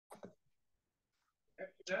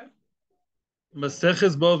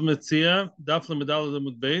Maseches Bov Metzia, Daf Lamedal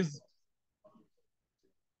Amud Beis.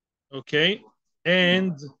 Okay,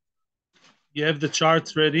 and you have the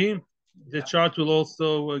charts ready. The chart will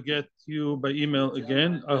also get you by email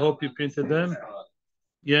again. I hope you printed them.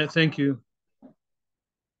 Yeah, thank you.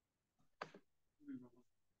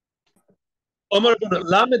 Omar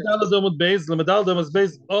Lamedal Amud Beis, Lamedal Amud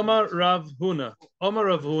Beis, Omar Rav Huna. Omar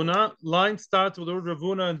Rav Huna. Line starts with the word Rav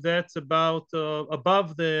Huna, and that's about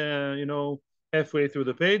above the halfway through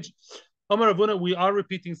the page. Omar Ravuna, we are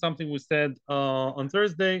repeating something we said on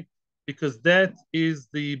Thursday because that is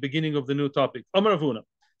the beginning of the new topic. Omar Ravuna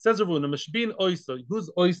says Ravuna, Mashbin Oisoi. Who's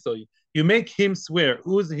Oisoi? You make him swear.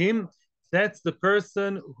 Who's him? That's the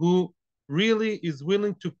person who really is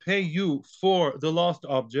willing to pay you for the lost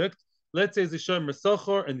object. Let's say it's a Shomer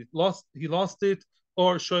Sochor and he lost it,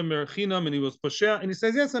 or Shomer Chinam and he was Poshea, and he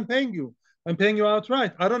says, yes, I'm paying you. I'm paying you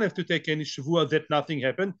outright. I don't have to take any shavua that nothing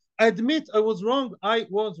happened. I admit I was wrong. I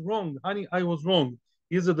was wrong. Honey, I was wrong.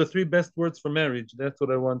 These are the three best words for marriage. That's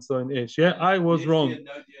what I want so in Ish. Yeah, I was wrong.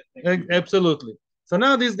 Absolutely. So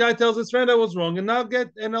now this guy tells his friend I was wrong, and I'll pay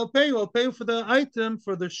you. I'll pay you for the item,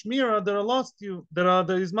 for the shmira that I lost you, that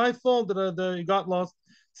is my fault that you got lost.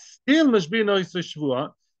 Still mashbir no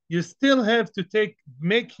shvua. You still have to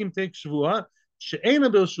make him take shvua.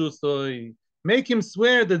 Make him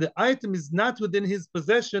swear that the item is not within his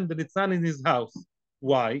possession, that it's not in his house.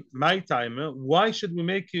 Why? My timer. Why should we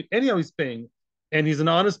make it? Anyhow, he's paying. And he's an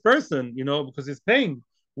honest person, because he's paying.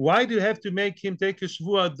 Why do you have to make him take a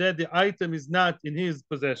shvua that the item is not in his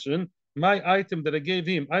possession? My item that I gave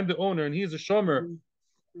him, I'm the owner, and he's a shomer.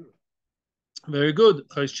 Very good.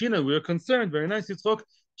 We're concerned. Very nice. Yitzchok.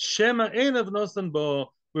 Shema einav nosan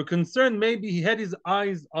bo. We're concerned maybe he had his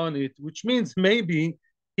eyes on it, which means maybe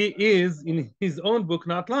he is in his own book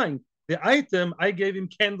not lying. The item, I gave him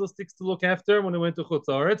candlesticks to look after when I went to Chutz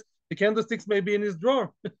La'aretz. The candlesticks may be in his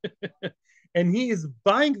drawer. And he is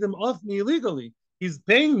buying them off me illegally. He's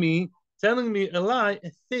paying me, telling me a lie,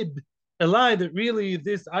 a fib, a lie that really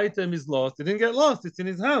this item is lost. It didn't get lost. It's in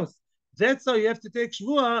his house. That's how you have to take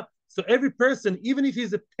shvua. So every person, even if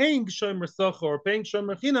he's a paying shomer socha or paying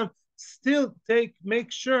shomer chinam, still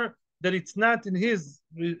make sure that it's not in his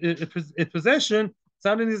possession, it's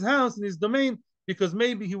not in his house, in his domain, because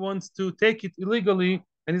maybe he wants to take it illegally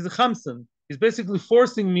and he's a chamsan. He's basically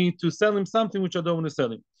forcing me to sell him something which I don't want to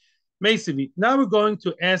sell him. Basically, now we're going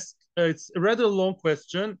to ask, it's a rather long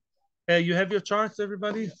question. You have your charts,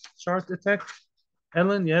 everybody? Chart attack?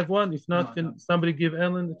 Ellen, you have one? If not, can somebody give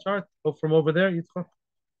Ellen the chart? Oh, from over there, Yitzchak?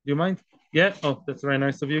 Do you mind? Yeah? Oh, that's very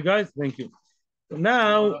nice of you guys. Thank you.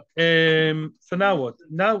 Now, so now what?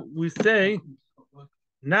 Now we say,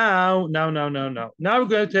 now we're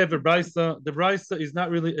going to have a brisa. The brisa is not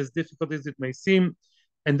really as difficult as it may seem,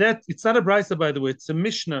 and that it's not a brisa, by the way. It's a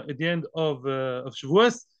mishnah at the end of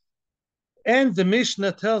Shavuos, and the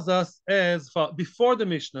mishnah tells us as far before the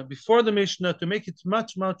mishnah to make it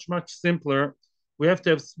much simpler. We have to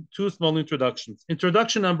have two small introductions.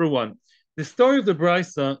 Introduction number one: the story of the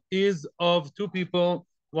brisa is of two people.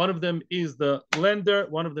 One of them is the lender,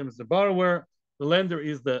 one of them is the borrower. The lender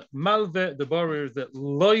is the malve, the borrower is the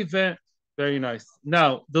loive. Very nice.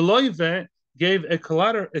 Now, the loive gave a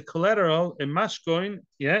collateral, a mashcoin,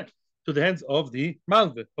 to the hands of the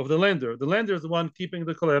malve, of the lender. The lender is the one keeping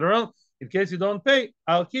the collateral. In case you don't pay,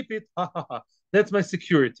 I'll keep it. That's my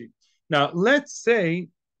security. Now, let's say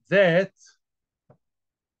that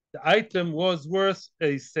the item was worth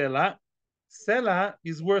a selah. Selah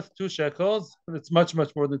is worth 2 shekels. It's much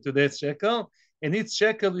more than today's shekel. And each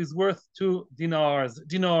shekel is worth 2 dinars.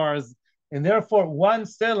 And therefore, 1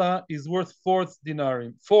 selah is worth 4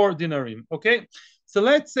 dinarim. Okay? So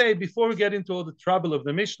let's say, before we get into all the trouble of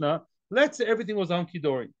the Mishnah, let's say everything was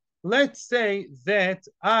hunky-dory. Let's say that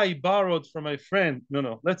I borrowed from my friend.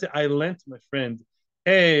 Let's say I lent my friend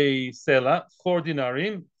a selah, 4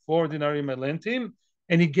 dinarim. 4 dinarim I lent him.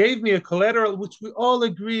 And he gave me a collateral, which we all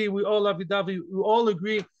agree, we all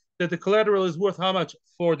agree that the collateral is worth how much?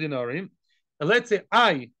 4 dinarim. And let's say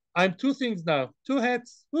I'm two things now, 2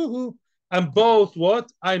 hats. Woo-hoo. I'm both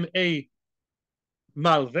what? I'm a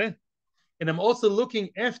malve, and I'm also looking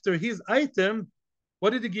after his item. What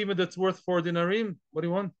did he give me that's worth 4 dinarim? What do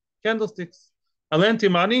you want? Candlesticks. I lent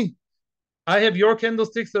him money. I have your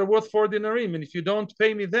candlesticks that are worth 4 dinarim, and if you don't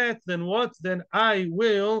pay me that, then what? Then I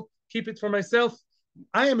will keep it for myself.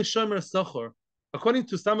 I am a shomer sochor. According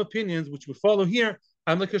to some opinions, which we follow here,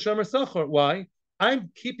 I'm like a shomer sochor. Why? I'm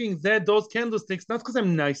keeping those candlesticks, not because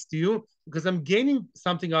I'm nice to you, because I'm gaining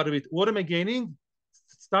something out of it. What am I gaining?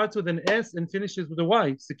 It starts with an S and finishes with a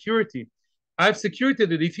Y. Security. I have security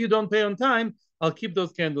that if you don't pay on time, I'll keep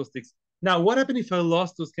those candlesticks. Now, what happened if I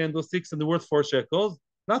lost those candlesticks and they're worth 4 shekels?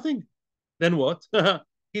 Nothing. Then what?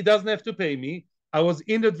 He doesn't have to pay me. I was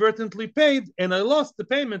inadvertently paid and I lost the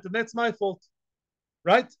payment, and that's my fault,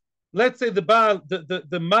 right? Let's say the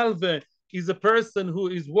malve is a person who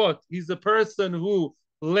is what? He's a person who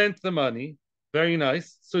lent the money. Very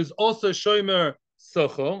nice. So he's also shomer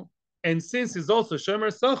sochor, and since he's also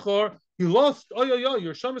shomer sochor, he lost. Oh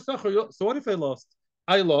you're shomer sochor. So what if I lost?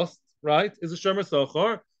 I lost, right? Is a shomer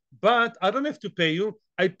sochor, but I don't have to pay you.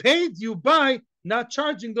 I paid you by not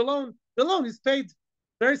charging the loan. The loan is paid.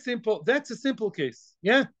 Very simple. That's a simple case.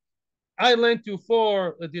 Yeah. I lent you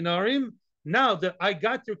 4 dinarim. Now that I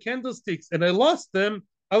got your candlesticks and I lost them,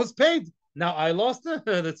 I was paid. Now I lost them.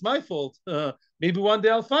 That's my fault. Maybe one day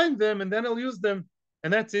I'll find them and then I'll use them.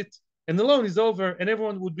 And that's it. And the loan is over and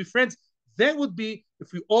everyone would be friends. That would be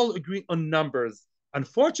if we all agree on numbers.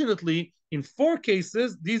 Unfortunately, in 4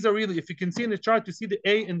 cases, these are really, if you can see in the chart, you see the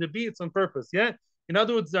A and the B, it's on purpose. Yeah. In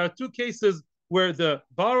other words, there are 2 cases where the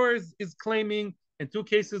borrower is claiming and 2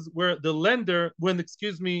 cases where the lender, when,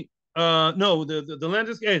 excuse me, no, the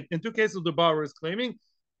lenders, in 2 cases, the borrower is claiming.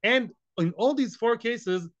 And in all these 4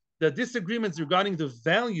 cases, the disagreements regarding the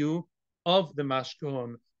value of the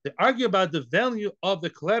mashkon. They argue about the value of the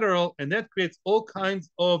collateral, and that creates all kinds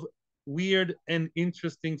of weird and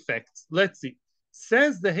interesting facts. Let's see.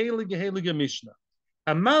 Says the Heilige Mishnah,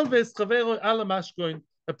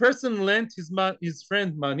 a person lent his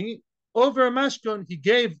friend money over a mashkon. He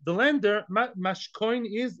gave the lender, mashkon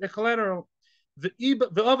is a collateral. The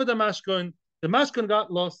over the mashkon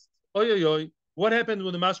got lost. Oy, oy, oy. What happened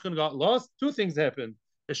when the mashkon got lost? 2 things happened.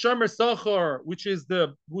 The shomer sochor, which is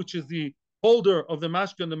the holder of the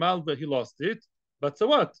mashkon, the malva, he lost it. But so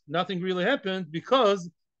what? Nothing really happened because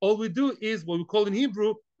all we do is what we call in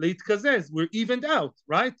Hebrew leit kazez. We're evened out,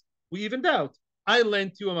 right? We evened out. I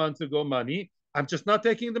lent you a month ago money. I'm just not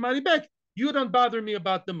taking the money back. You don't bother me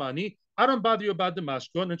about the money. I don't bother you about the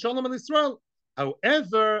mashkon. And shalom al Israel.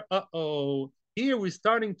 However, here we're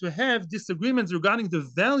starting to have disagreements regarding the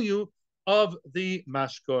value of the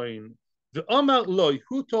mashkoin. The Omar Loy,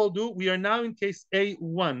 who told you? We are now in case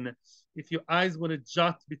A1. If your eyes want to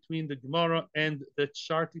jot between the Gemara and the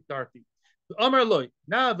Charti Tarti. The Omar Loy.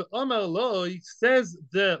 Now the Omar Loy says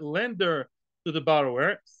the lender to the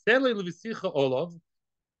borrower, Sele Levisicha Olov.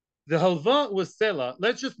 The halva was Sela.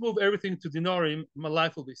 Let's just move everything to dinarim. My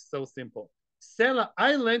life will be so simple. Sela,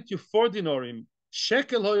 I lent you 4 dinarim.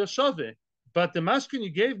 Shekel hoyoshove. But the mashkin you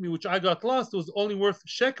gave me, which I got lost, was only worth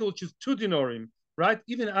shekel, which is 2 dinarim, right?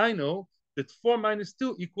 Even I know that 4 minus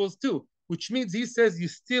 2 equals 2, which means he says you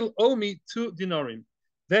still owe me 2 dinarim.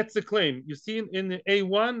 That's the claim. You see in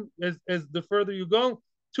A1, as the further you go,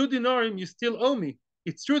 2 dinarim you still owe me.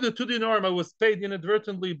 It's true that 2 dinarim I was paid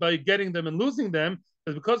inadvertently by getting them and losing them,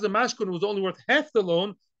 but because the mashkun was only worth half the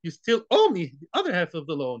loan, you still owe me the other half of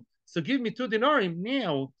the loan. So give me 2 dinarim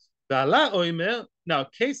now. Now,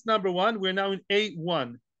 case number 1, we're now in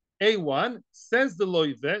A1. A1 says the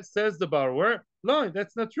loive, says the borrower, no,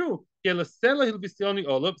 that's not true. No,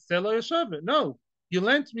 you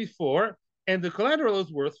lent me 4, and the collateral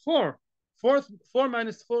is worth 4. 4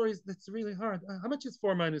 minus 4 is, that's really hard. How much is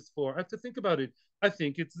 4 minus 4? I have to think about it. I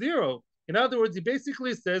think it's 0. In other words, he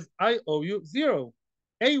basically says, I owe you 0.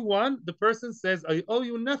 A1, the person says, I owe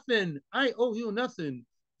you nothing. I owe you nothing.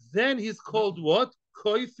 Then he's called what?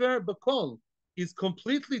 Koifer Bakol. He's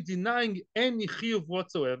completely denying any chiyuv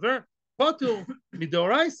whatsoever. Potter,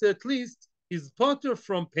 midoraisa at least, is potter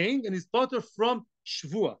from paying and is potter from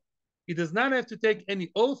shvua. He does not have to take any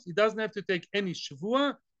oath. He doesn't have to take any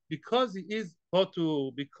shvua because he is potter.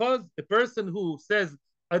 Because a person who says,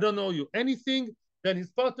 I don't owe you anything, then he's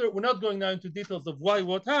potter. We're not going now into details of why,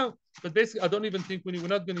 what, how, but basically, I don't even think we're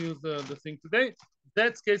not going to use the thing today.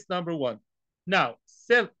 That's case number 1. Now,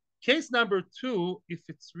 case number 2, if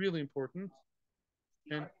it's really important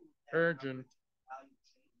and urgent.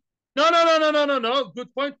 No.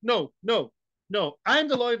 Good point. No. I'm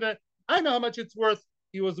the lawyer. I know how much it's worth.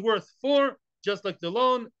 He was worth 4, just like the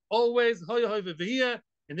loan, always,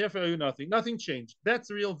 and therefore you nothing. Nothing changed. That's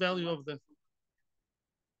the real value of the.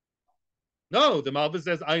 No, the Malva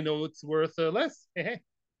says, I know it's worth less. The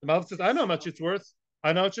Malva says, I know how much it's worth.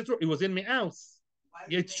 I know how much it's worth. It was in my house.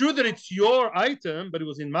 It's true that it's your item, but it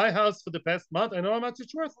was in my house for the past month. I know how much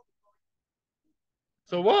it's worth.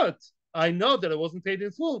 So what? I know that I wasn't paid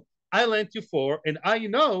in full. I lent you 4, and I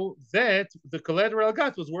know that the collateral I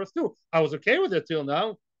got was worth 2. I was okay with it till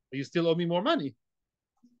now. But you still owe me more money.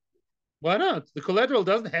 Why not? The collateral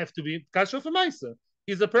doesn't have to be kasha for Maisa.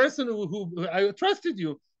 He's a person who I trusted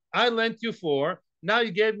you. I lent you 4. Now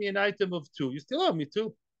you gave me an item of 2. You still owe me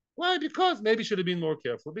 2. Why? Because maybe should have been more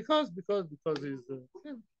careful. Because he's.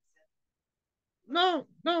 Yeah. No,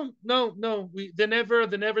 no, no, no. They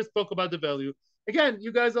never spoke about the value. Again,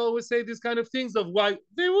 you guys always say these kind of things of why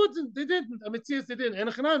they wouldn't, they didn't. Amitzias, they didn't.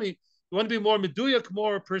 Enochinami, you want to be more meduyak,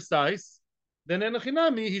 more precise. Then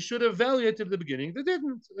Enochinami, he should have evaluated at the beginning. They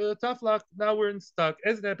didn't. Tough luck. Now we're in stuck,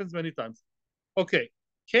 as it happens many times. Okay,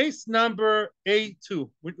 case number A2.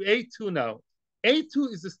 A2 now.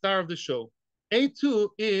 A2 is the star of the show. A2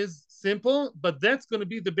 is simple, but that's going to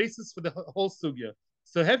be the basis for the whole sugya.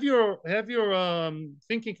 So have your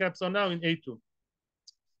thinking caps on now in A2.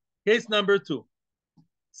 Case number 2.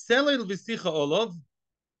 Selel v'sicha olav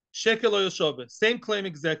shekel yoshove. Same claim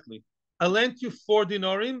exactly. I lent you 4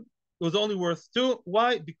 dinarim. It was only worth 2.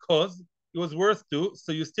 Why? Because it was worth 2.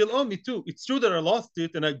 So you still owe me 2. It's true that I lost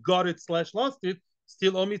it and I got it slash lost it.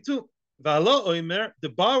 Still owe me 2. V'alo oimer. The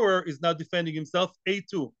borrower is now defending himself.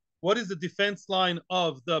 A2. What is the defense line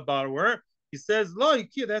of the borrower? He says, "Lo,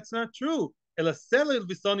 that's not true. It's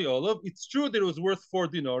true that it was worth 4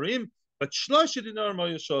 dinarim, but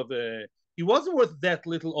he wasn't worth that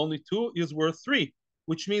little, only 2. He was worth 3,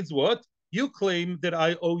 which means what? You claim that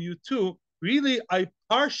I owe you 2. Really, I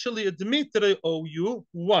partially admit that I owe you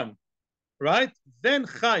 1, right? Then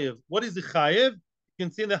chayev. What is the chayev? You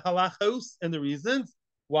can see in the halachos and the reasons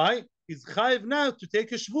why. He's chayev now to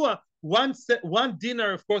take a shvua. One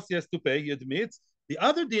dinar, of course, he has to pay, he admits. The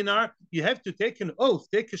other dinar, you have to take an oath,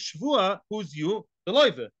 take a shvua. Who's you? The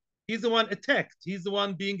loive. He's the one attacked. He's the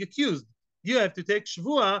one being accused. You have to take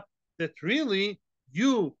shvua that really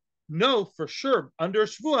you know for sure under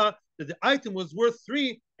shvua that the item was worth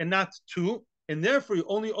 3 and not 2, and therefore you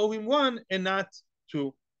only owe him 1 and not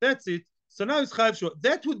 2. That's it. So now it's chayav shvua.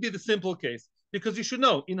 That would be the simple case, because you should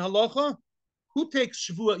know in halacha, who takes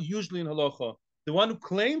shvua usually in halacha? The one who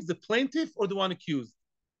claims, the plaintiff, or the one accused?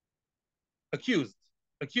 Accused.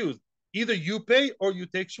 Accused. Either you pay or you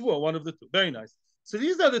take shvua, one of the two. Very nice. So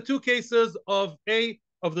these are the 2 cases of the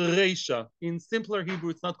reisha. In simpler Hebrew,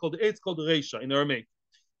 it's not called it's called reisha in Aramaic.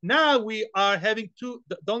 Now we are having 2.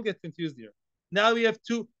 Don't get confused here. Now we have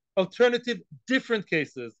 2 alternative, different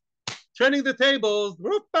cases. Turning the tables.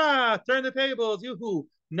 Rupa, turn the tables. Yoo-hoo.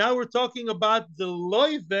 Now we're talking about the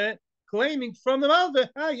loive claiming from the malve.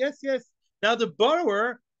 Yes, yes. Now the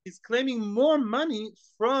borrower is claiming more money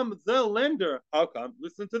from the lender. How come?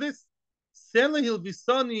 Listen to this. Selahil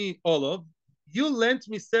visani olav. You lent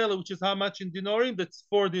me sela, which is how much in dinarim? That's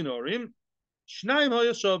 4 dinarim. Shnaim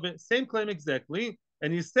hayashove. Same claim exactly.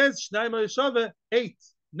 And he says shnaim hayashove 8.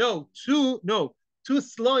 No, 2. No, 2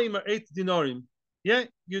 sloim are 8 dinarim. Yeah,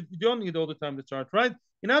 you don't need all the time to chart, right?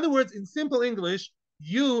 In other words, in simple English,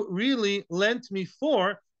 you really lent me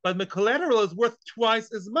 4, but my collateral is worth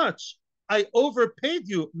twice as much. I overpaid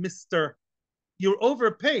you, mister. You're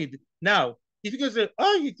overpaid. Now, if you guys say,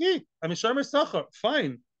 oh, you did, I'm a Mishamer Sachar,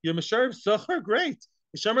 fine. You're Mishamer Sachar, great.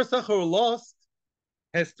 Mishamer Sachar lost,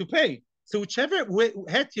 has to pay. So whichever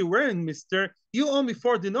hat you're wearing, mister, you owe me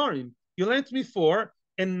 4 dinarim. You lent me 4,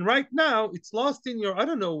 and right now it's lost in your, I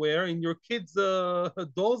don't know where, in your kid's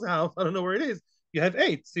doll's house. I don't know where it is. You have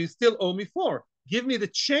 8, so you still owe me 4. Give me the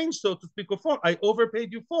change, so to speak, of 4. I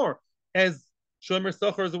overpaid you 4, as Shomer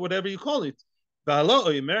Sochers or whatever you call it.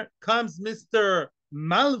 Comes Mr.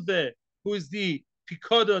 Malve, who is the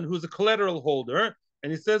Pikodon, who's a collateral holder,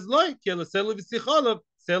 and he says, no,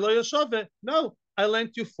 I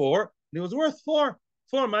lent you 4, and it was worth 4.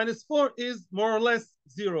 4 minus 4 is more or less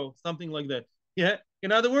 0, something like that. Yeah.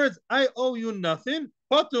 In other words, I owe you nothing.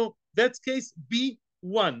 Potu, that's case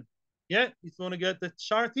B1. Yeah. If you want to get the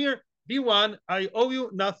chart here, B1, I owe you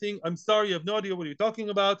nothing. I'm sorry, you have no idea what you're talking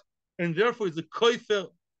about. And therefore, it's a koifer.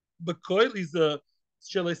 Bekoil is a,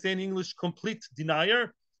 shall I say in English, complete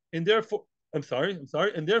denier. And therefore, I'm sorry.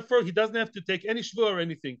 And therefore, he doesn't have to take any shvur or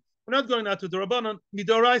anything. We're not going out to the Rabbanon.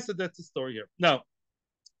 Midoraisa, that's the story here. Now,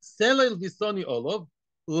 Selel Visoni Olov,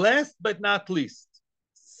 last but not least,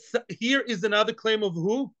 here is another claim of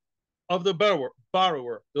who? Of the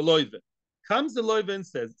borrower, the loive. Comes the loive and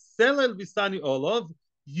says, Selel Visani Olov,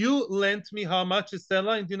 you lent me how much is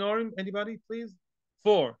Sela in dinarim? Anybody, please?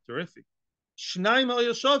 4. Terrific. Shnaim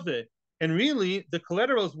Hayashove. And really, the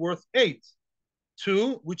collateral is worth 8.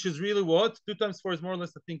 2, which is really what? 2 times 4 is more or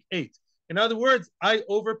less, I think, 8. In other words, I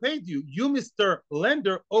overpaid you. You, Mr.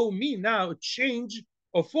 Lender, owe me now a change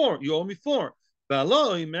of 4. You owe me 4. That's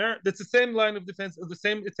the same line of defense, the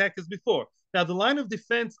same attack as before. Now, the line of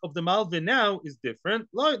defense of the Malve now is different.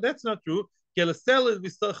 That's not true. It's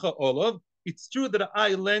true that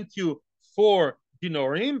I lent you 4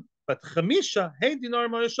 dinarim, but chamisha, hey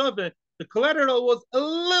dinarim hayashave, the collateral was a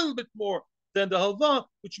little bit more than the halva,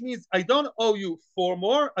 which means I don't owe you 4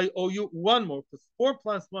 more, I owe you 1 more, because 4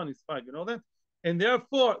 plus 1 is 5, you know that? And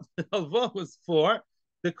therefore, the halva was 4,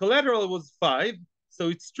 The collateral was 5. So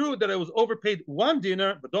it's true that I was overpaid 1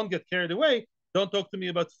 dinar, but don't get carried away. Don't talk to me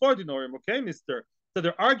about 4 dinarim, okay, mister? So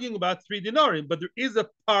they're arguing about 3 dinarim, but there is a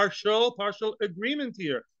partial agreement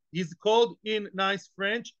here. He's called in nice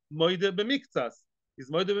French, moide b'miktsas. He's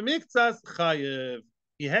moide b'miktsas, chayev.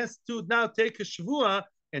 He has to now take a shvua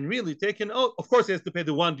and really take an oath. Of course, he has to pay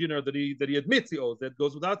the 1 dinar that he admits he owes. That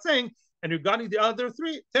goes without saying. And regarding the other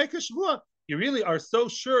 3, take a shvua. You really are so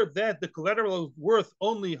sure that the collateral is worth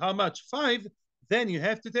only how much? 5, then you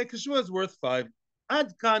have to take a shvua is worth 5.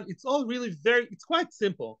 Adkan, it's all really it's quite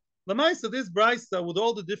simple. Lamaisa, this brisa with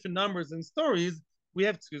all the different numbers and stories, we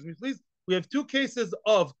have, excuse me, please, we have 2 cases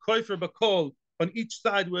of koifer bakol on each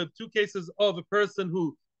side. We have 2 cases of a person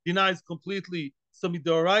who denies completely. So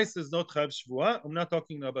midorais is not chav shvua. I'm not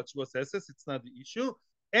talking about shvua seses. It's not the issue.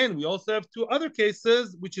 And we also have 2 other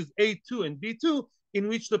cases, which is A2 and B2, in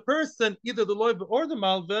which the person, either the loiva or the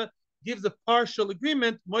malva, gives a partial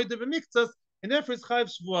agreement, moide b'miktsas, and therefore it's chav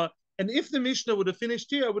shvua. And if the Mishnah would have finished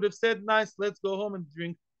here, I would have said, nice, let's go home and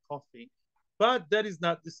drink coffee. But that is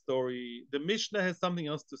not the story. The Mishnah has something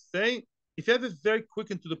else to say. If you have a very quick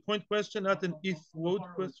and to the point question, not an if would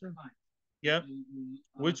question. Yeah.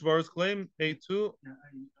 Which borrower's claim? A2?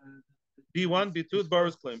 B1, B2,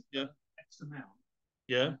 borrower's claim. Yeah. X amount.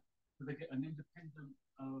 Yeah. Do they get an independent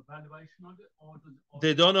valuation of it?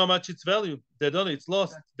 They don't know how much its value. They don't know. It's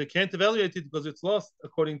lost. They can't evaluate it because it's lost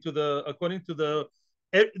according to the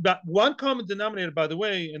that one common denominator, by the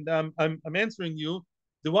way, and I'm answering you.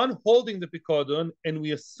 The one holding the picodon, and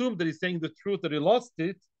we assume that he's saying the truth that he lost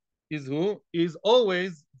it, is who? Is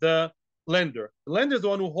always the lender. The lender is the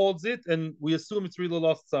one who holds it, and we assume it's really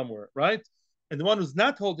lost somewhere, right? And the one who's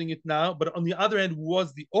not holding it now, but on the other hand,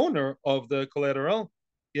 was the owner of the collateral,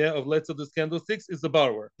 yeah, of let's say this candlesticks, is the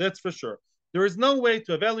borrower. That's for sure. There is no way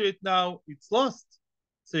to evaluate now. It's lost.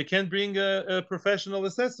 So you can't bring a professional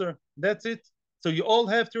assessor. That's it. So you all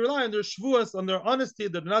have to rely on their shvuas, on their honesty.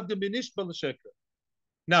 They're not going to be nishba l'sheker.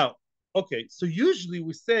 Now, okay, so usually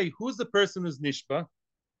we say, who's the person who's nishba?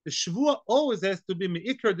 The shvua always has to be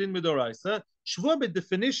me'ikar din midoraisa. Shvua by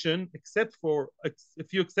definition, except for a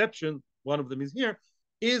few exceptions, one of them is here,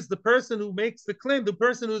 is the person who makes the claim, the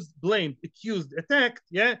person who's blamed, accused, attacked,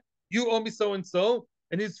 yeah? You owe me so,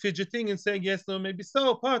 and he's fidgeting and saying, yes, no, maybe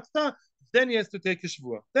so, then he has to take a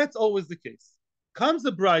shvua. That's always the case. Comes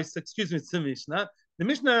the Bryce, excuse me, it's the Mishnah. The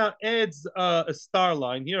Mishnah adds a star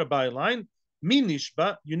line here, a byline. Mi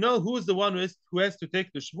nishba, you know who is the one who has to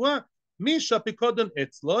take the shvua? Misha pikodon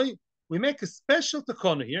etzloi. We make a special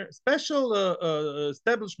takona here, a special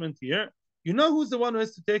establishment here. You know who's the one who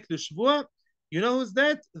has to take the shvua? You know who's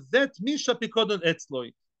that? That Misha pikodon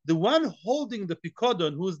etzloi. The one holding the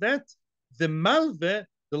pikodon, who's that? The malve,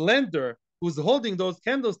 the lender, who's holding those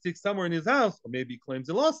candlesticks somewhere in his house, or maybe he claims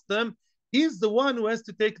he lost them. He's the one who has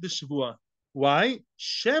to take the shvua. Why?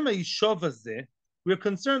 Shema yishovazeh. We're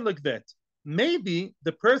concerned like that. Maybe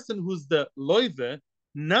the person who's the loive,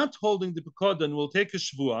 not holding the pikodon, will take a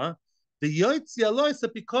shvua. The yoitzi alois a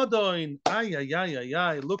pikodon.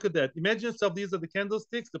 Ay. Look at that. Imagine yourself, these are the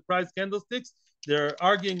candlesticks, the prize candlesticks. They're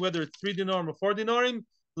arguing whether it's 3 dinarim or 4 dinarim.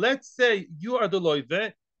 Let's say you are the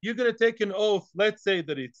loive. You're going to take an oath. Let's say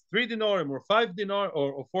that it's 3 dinarim or 5 dinar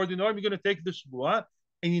or 4 dinarim. You're going to take the shvua.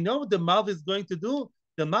 And you know what the Mav is going to do?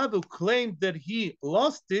 The Mav who claimed that he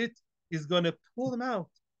lost it is going to pull them out.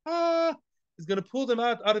 He's going to pull them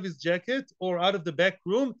out of his jacket or out of the back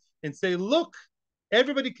room and say, look,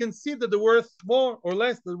 everybody can see that they're worth more or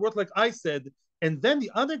less. They're worth like I said. And then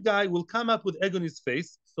the other guy will come up with egg on his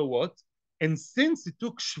face. So what? And since he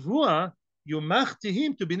took shvua, you machti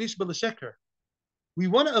him to be nishba l'sheker. We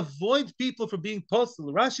want to avoid people from being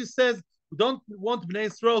possible. Rashi says we don't want Bnei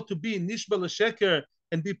Yisrael to be nishba l'sheker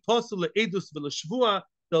and be possible edus v'lashvua.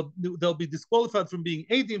 They'll be disqualified from being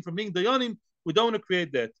edim, from being dayanim. We don't want to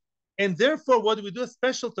create that. And therefore, what do we do? A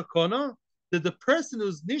special takona that the person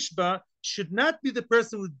who's nishba should not be the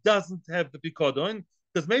person who doesn't have the pikodon,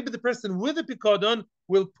 because maybe the person with the pikodon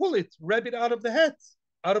will pull it, rub it out of the hat,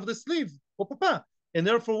 out of the sleeve, and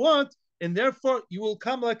therefore what? And therefore you will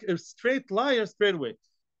come like a straight liar straight away.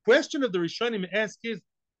 Question of the Rishonim ask is,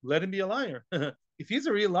 let him be a liar. If he's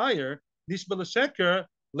a real liar, nishba l'sheker,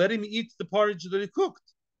 let him eat the porridge that he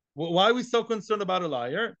cooked. Why are we so concerned about a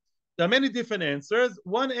liar? There are many different answers.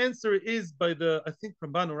 One answer is by the, I think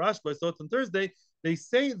from Banu Rashba, I saw it on Thursday, they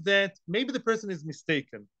say that maybe the person is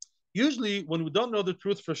mistaken. Usually when we don't know the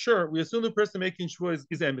truth for sure, we assume the person making shvua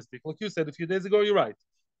is a mistake. Like you said a few days ago, you're right.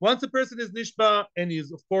 Once a person is nishba and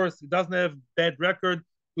he's, of course, he doesn't have bad record,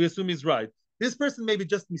 we assume he's right. This person may be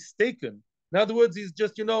just mistaken. In other words, he's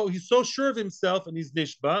just, he's so sure of himself and he's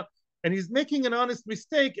nishba, and he's making an honest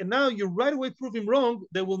mistake, and now you right away prove him wrong,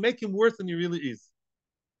 that will make him worse than he really is.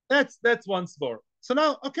 That's one svar. So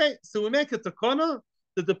now, okay, so we make a takana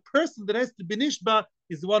that the person that has to be nishba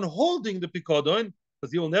is the one holding the pikodon,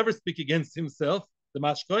 because he will never speak against himself, the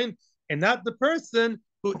mashkoin, and not the person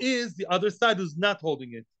who is the other side who's not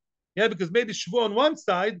holding it. Yeah, because maybe shvu on one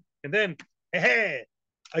side, and then, hey,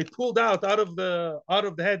 I pulled out of the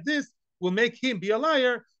head this will make him be a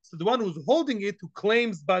liar. So the one who's holding it, who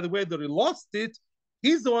claims, by the way, that he lost it,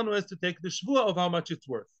 he's the one who has to take the shvua of how much it's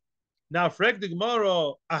worth. Now, frag the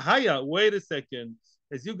Gemara, ahaya, wait a second.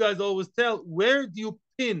 As you guys always tell, where do you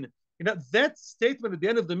pin? You know, that statement at the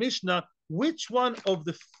end of the Mishnah, which one of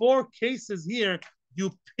the four cases here do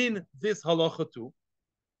you pin this halacha to?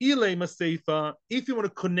 Ilay Maseifa, if you want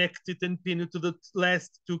to connect it and pin it to the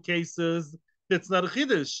last two cases, that's not a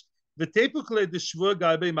chiddush. V'tepukle the shvur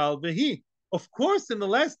gabe mal vehi. Of course, in the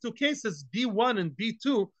last two cases, B1 and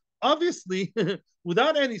B2, obviously,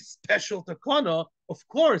 without any special takana, of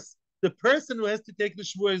course, the person who has to take the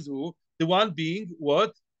shvur is who? The one being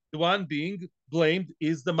what? The one being blamed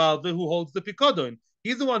is the malve who holds the pikodon.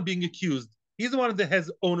 He's the one being accused. He's the one that has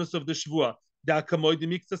onus of the shvua.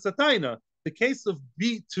 The case of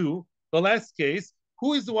B2, the last case,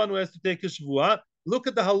 who is the one who has to take a shvua? Look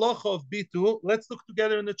at the halacha of B2. Let's look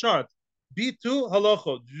together in the chart. B2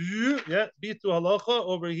 halacha. Yeah, B2 halacha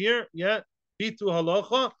over here. Yeah, B2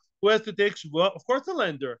 halacha. Who has to take shvua? Of course, the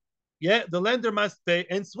lender. Yeah, the lender must pay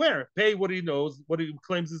and swear. Pay what he knows, what he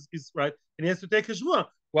claims is right, and he has to take a shvua.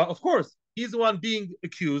 Well, of course, he's the one being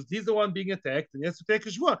accused. He's the one being attacked, and he has to take a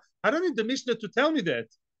shvua. I don't need the Mishnah to tell me that.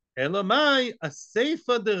 Elamai a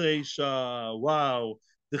seifa dereisha. Wow,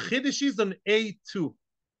 the chiddush is on A2.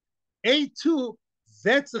 A2,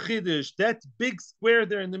 that's a chiddush. That big square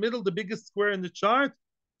there in the middle, the biggest square in the chart,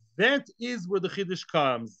 that is where the chiddush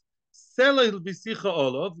comes. Sela v'sicha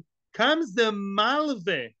olav comes the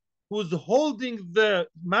malve who's holding the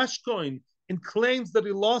mashcoin and claims that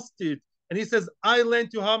he lost it, and he says, "I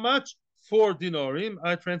lent you how much? 4 dinarim.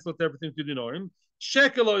 I translate everything to dinarim.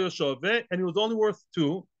 Shekel yoshove, and it was only worth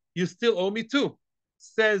 2. You still owe me 2."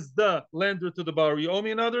 Says the lender to the borrower, "You owe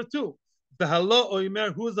me another 2." The halo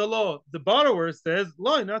oimer, who's halo? The borrower says,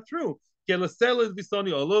 "Lo, not true. Kelasel is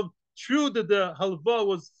visoni olav. True that the halva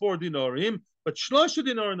was 4 dinarim, but shlosha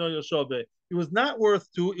dinarim no yoshove. It was not worth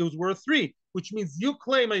 2. It was worth 3." Which means you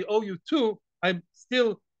claim I owe you 2. I'm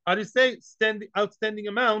still, how do you say, outstanding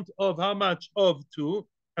amount of how much of 2?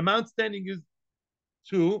 Amount standing is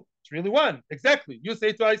 2. It's really 1. Exactly. You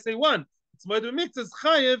say 2, I say 1. It's moed mitzvah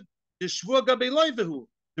chayev the shvua gabe loivehu.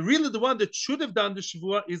 The one that should have done the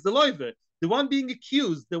shvua is the loive. The one being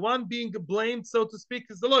accused, the one being blamed, so to speak,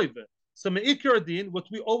 is the loive. So me'ikar din, what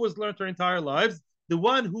we always learned our entire lives, the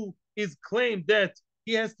one who is claimed that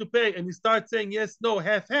he has to pay, and he starts saying yes, no,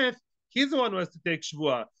 half, half, he's the one who has to take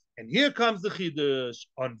shvua. And here comes the chiddush.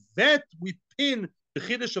 On that, we pin the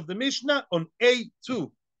chiddush of the Mishnah on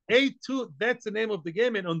A2. A2, that's the name of the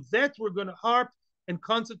game. And on that, we're going to harp and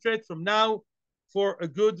concentrate from now for a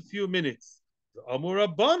good few minutes. The Amur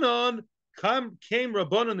Rabbanon came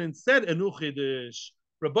Rabbanon and said, Enu chiddush.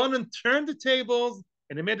 Rabbanon turned the tables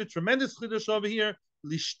and they made a tremendous chiddush over here.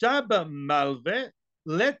 Lishtaba malve.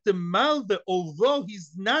 Let the malve, although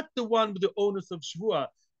he's not the one with the onus of shvua,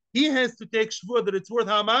 he has to take shvua that it's worth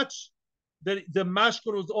how much? That the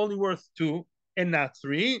mashkon was only worth 2 and not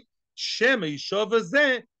 3. Shema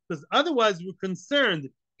yishavazeh, because otherwise we're concerned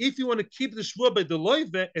if you want to keep the shvua by the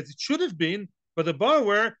loive as it should have been for the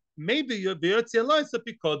borrower, maybe you're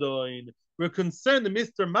pikodon. We're concerned that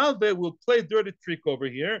Mr. Malve will play a dirty trick over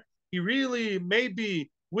here. He really maybe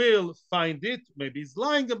will find it. Maybe he's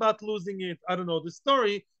lying about losing it. I don't know the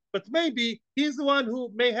story, but maybe he's the one who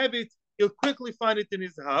may have it. He'll quickly find it in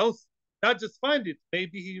his house. Not just find it.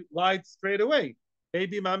 Maybe he lied straight away.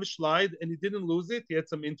 Maybe Mamish lied and he didn't lose it. He had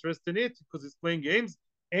some interest in it because he's playing games,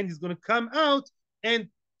 and he's going to come out and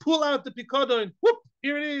pull out the picodo and whoop,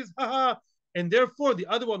 here it is, haha. And therefore the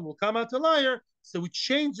other one will come out a liar. So we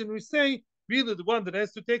change and we say, really the one that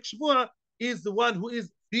has to take shvua is the one who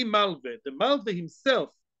is the malve. The malve himself,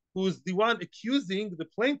 who is the one accusing the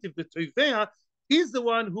plaintiff, the toivea, he's the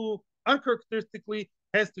one who uncharacteristically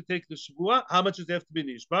has to take the shvua. How much does it have to be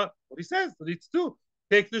nishba? What he says, that it's 2.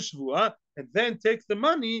 Take the shvua and then take the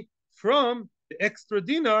money from the extra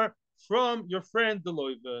dinar from your friend the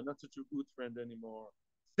loive, not such a good friend anymore.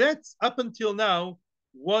 That's up until now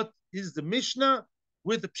what is the Mishnah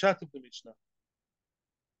with the pshat of the Mishnah.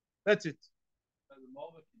 That's it. So the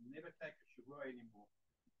Malva can never take a shvua anymore.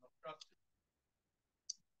 It's not trusted.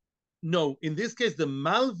 No, in this case, the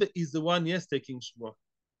Malve is the one, yes, taking shvua.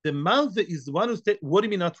 The Malve is the one who's what do you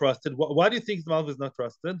mean not trusted? Why do you think the Malve is not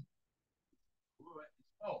trusted?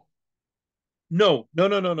 No, no,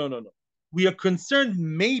 no, no, no, no, no. We are concerned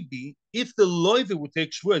maybe if the loiva would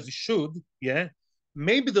take shvua as he should, yeah,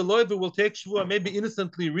 maybe the loiva will take shvua, maybe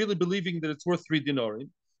innocently, really believing that it's worth 3 dinarim,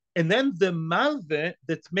 and then the malve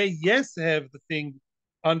that may yes have the thing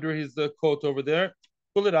under his coat over there,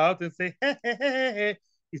 pull it out and say, hey, hey, hey, hey,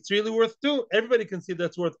 it's really worth two. Everybody can see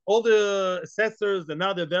that's worth. All the assessors and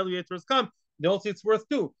now the evaluators come, they all see it's worth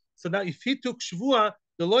two. So now if he took shvua,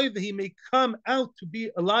 the loiva he may come out to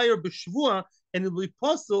be a liar b'shvua, and it will be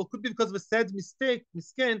possible, could be because of a sad mistake,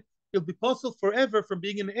 misken, it'll be possible forever from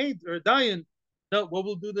being an aid or a dayan. No, what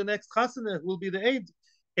we'll do the next chasana will be the aid.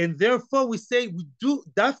 And therefore we say we do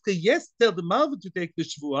dafka yes tell the malva to take the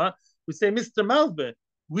shvua. We say, Mr. Malva,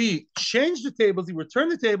 we change the tables, we return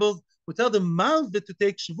the tables, we tell the malva to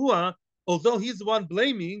take shvua, although he's the one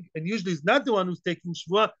blaming, and usually he's not the one who's taking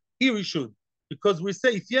shvua, here he should. Because we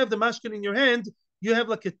say if you have the mashkin in your hand, you have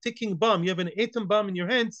like a ticking bomb, you have an atom bomb in your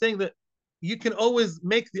hand saying that you can always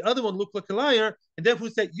make the other one look like a liar, and therefore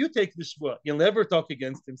say you take the shvua. He'll never talk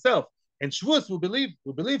against himself. And shvuas will believe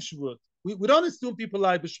shvuas. We don't assume people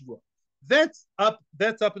lie b'shvua. That's up.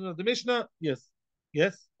 That's up in the Mishnah. Yes.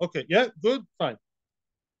 Yes. Okay. Yeah. Good. Fine.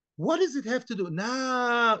 What does it have to do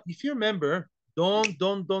now? If you remember,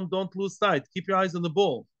 don't lose sight. Keep your eyes on the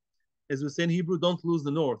ball. As we say in Hebrew, don't lose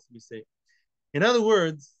the north. We say. In other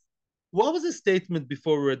words, what was the statement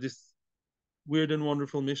before we read this weird and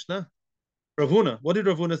wonderful Mishnah? Ravuna. What did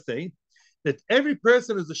Ravuna say? That every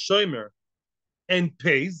person is a shomer and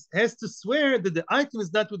pays has to swear that the item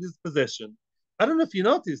is not with his possession. I don't know if you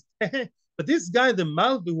noticed, but this guy, the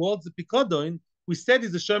Malvi who holds the Pikodon, we said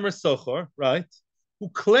he's a Shomer Sochor, right? Who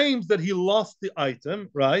claims that he lost the item,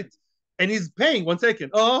 right? And he's paying, 1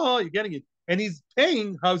 second. Oh, you're getting it. And he's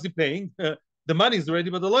paying, how's he paying? The money is already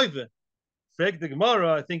by the Loive. Freg the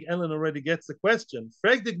Gemara, I think Ellen already gets the question.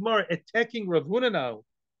 Freg the Gemara attacking Ravuna now.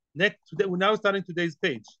 We're now starting today's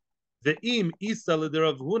page. The im isa le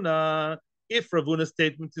Ravuna. If Ravuna's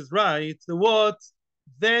statement is right, what?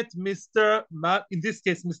 That in this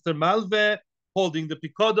case, Mr. Malve, holding the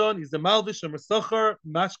Pikodon, is a Malve Shomer Socher,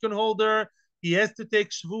 Mashkan holder. He has to take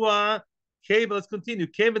Shvua. Okay, but let's continue.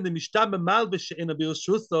 Kevin the Mishtaba Malve she'ena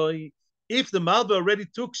b'Yoshusoi. If the Malve already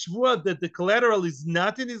took Shvua that the collateral is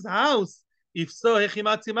not in his house, if so,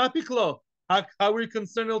 Hechimatzi Mapiklo. How are we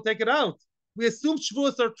concerned he'll take it out? We assume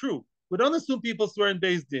Shvuas are true. We don't assume people swear in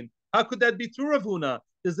Beis Din. How could that be true, Ravuna?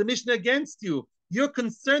 There's a Mishnah against you. You're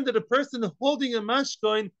concerned that a person holding a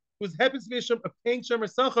mashcoin who happens to be a paying shomer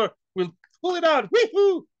sachar will pull it out.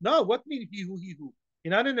 Wee-hoo! No, what mean he-hoo, he-hoo?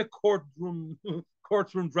 You're not in a courtroom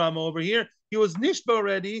drama over here. He was nishba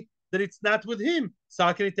already that it's not with him. So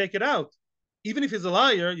how can he take it out? Even if he's a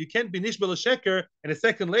liar, you can't be nishba l'sheker and a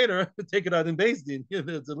second later take it out in Beis Din.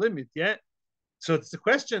 There's a limit, yeah? So it's a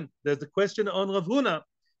question. There's a question on Ravuna.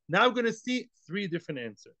 Now we're going to see 3 different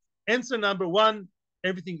answers. Answer number 1,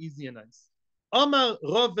 everything easy and nice. Omar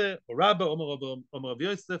Rove or Rabba, Omar Rav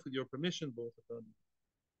Yosef, with your permission, both of them.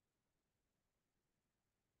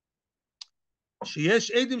 Sheyesh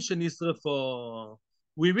Edim Shenisrafo.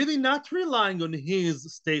 We're really not relying on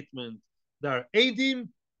his statement. There are Edim,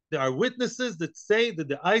 there are witnesses that say that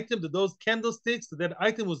the item, that those candlesticks, that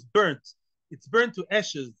item was burnt. It's burnt to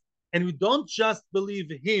ashes. And we don't just believe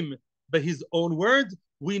him by his own word.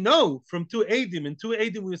 We know from 2 Edim, and 2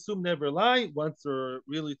 Edim we assume never lie, once they're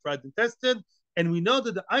really tried and tested, and we know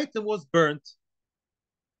that the item was burnt.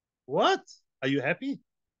 What? Are you happy?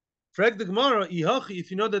 Frag the Gemara,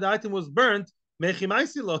 if you know that the item was burnt, then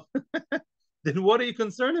what are you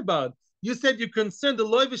concerned about? You said you're concerned the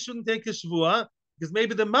loiva shouldn't take a shvua, because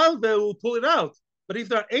maybe the malve will pull it out. But if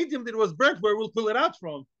there are Edim that it was burnt, where will pull it out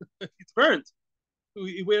from? It's burnt.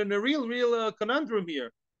 We're in a real conundrum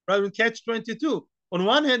here, right? In catch 22. On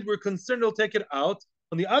one hand, we're concerned he'll take it out.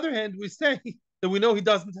 On the other hand, we say that we know he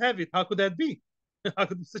doesn't have it. How could that be? How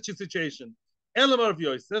could be such a situation? Elamar of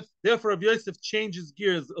Yosef. Therefore, Rav Yosef changes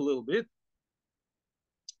gears a little bit.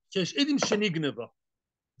 There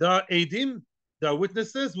are Edim, there are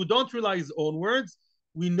witnesses who don't rely his own words.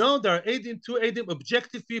 We know there are Edim, 2 Edim,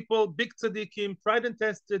 objective people, big tzaddikim, tried and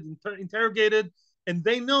tested, interrogated, and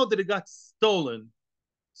they know that it got stolen.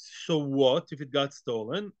 So what if it got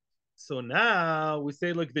stolen? So now we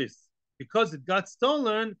say like this. Because it got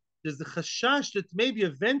stolen, there's a chashash that maybe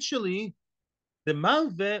eventually the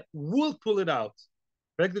malve will pull it out.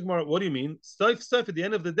 What do you mean? Stoif, at the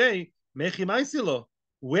end of the day,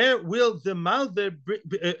 where will the malve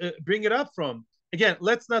bring it up from? Again,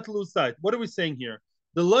 let's not lose sight. What are we saying here?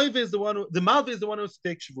 The loive is the malve is the one who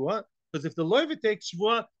takes shvua. Because if the loive takes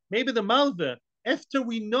shvua, maybe the malve, after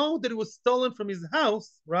we know that it was stolen from his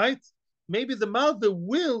house, right? Maybe the malve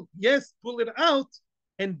will, yes, pull it out,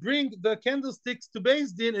 and bring the candlesticks to Beis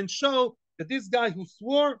Din and show that this guy who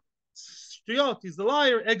swore Shtriot is a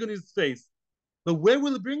liar, egg on his face. But where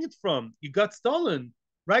will he bring it from? It got stolen.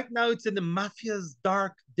 Right now it's in the mafia's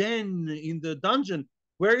dark den in the dungeon.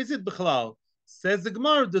 Where is it, Bichlal? Says the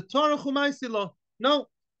Gemara, the Torah Chumaisilo. No,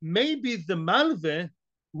 maybe the Malve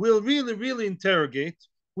will really, really interrogate,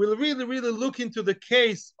 will really, really look into the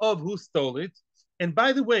case of who stole it. And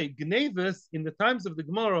by the way, Gnevis, in the times of the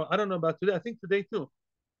Gemara, I don't know about today, I think today too,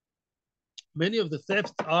 many of the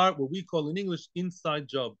thefts are what we call in English inside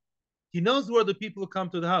job. He knows where the people who come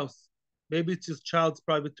to the house. Maybe it's his child's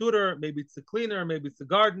private tutor, maybe it's the cleaner, maybe it's the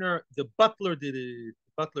gardener. The butler did it.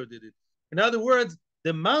 The butler did it. In other words,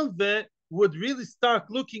 the Malve would really start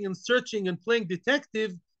looking and searching and playing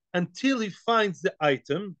detective until he finds the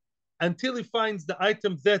item, until he finds the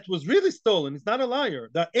item that was really stolen. He's not a liar.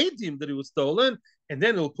 The adim that it was stolen, and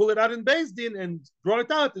then he'll pull it out in Beis Din and draw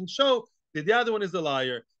it out and show that the other one is a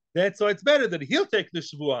liar. That's why it's better that he'll take the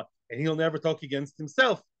shvua and he'll never talk against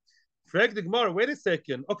himself. Frag the Gemara, wait a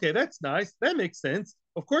second. Okay, that's nice. That makes sense.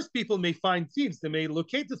 Of course, people may find thieves. They may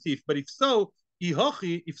locate the thief. But if so,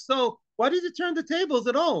 why did you turn the tables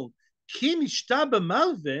at all? Kim ishtaba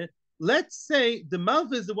malve. Let's say the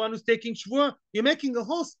malve is the one who's taking shvua. You're making a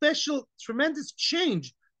whole special, tremendous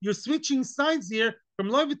change. You're switching sides here from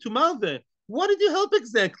loive to malve. What did you help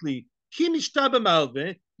exactly? Kim ishtaba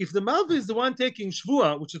malve. If the malve is the one taking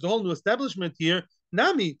shvua, which is a whole new establishment here,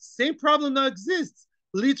 Nami, same problem now exists.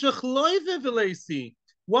 Why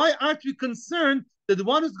aren't we concerned that the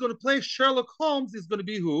one who's going to play Sherlock Holmes is going to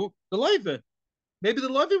be who? The loive. Maybe the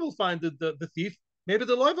loive will find the thief. Maybe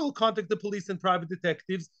the loive will contact the police and private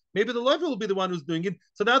detectives. Maybe the loive will be the one who's doing it.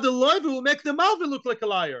 So now the loive will make the malve look like a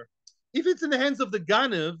liar. If it's in the hands of the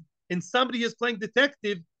ganev and somebody is playing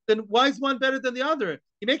detective, then why is one better than the other?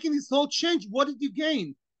 You're making this whole change. What did you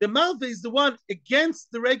gain? The malve is the one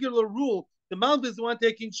against the regular rule. The malve is the one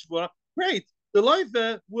taking shvua. Great. The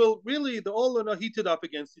loive will really, the all are heated up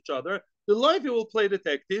against each other. The loive will play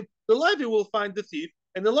detective. The loive will find the thief.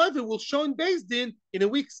 And the loive will show in Beis Din in a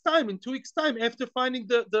week's time, in 2 weeks' time, after finding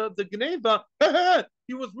the Geneva.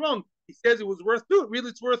 He was wrong. He says it was worth 2.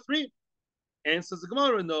 Really, it's worth 3. Answers the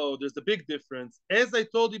Gemara, no, there's a big difference. As I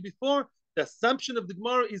told you before, the assumption of the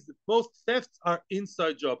Gemara is that most thefts are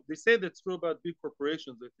inside job. They say that's true about big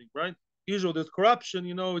corporations, I think, right? Usually there's corruption,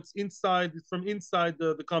 it's inside, it's from inside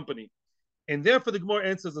the company. And therefore the Gemara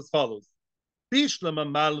answers as follows. Bishlama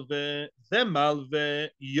malve, the malve,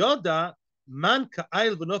 yoda, man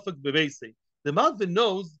ka'ayl v'nofak bebeisei. The malve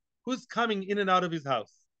knows who's coming in and out of his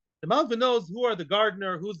house. The malve knows who are the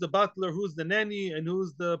gardener, who's the butler, who's the nanny, and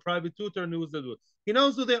who's the private tutor, and who's the... He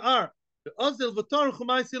knows who they are.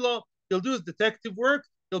 He'll do his detective work,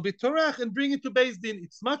 he'll be torach and bring it to Beis Din.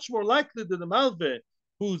 It's much more likely that the malve,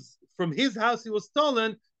 who's from his house he was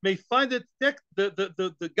stolen, may find it,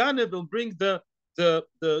 the ganev will bring the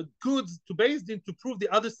goods to Beis Din to prove the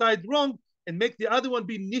other side wrong and make the other one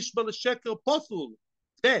be nishba l'sheker posul.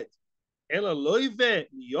 Bad. Ela loive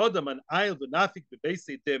yoda man ayil v'nafik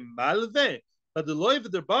bebeisei de malve. But the loive,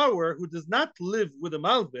 the borrower, who does not live with a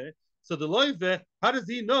malve, so the loive, how does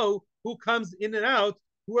he know who comes in and out?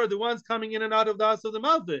 Who are the ones coming in and out of the house of the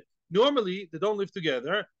malve? Normally, they don't live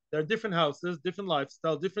together. There are different houses, different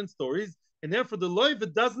lifestyle, different stories. And therefore, the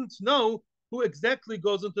loive doesn't know who exactly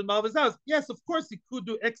goes into the malve's house. Yes, of course, he could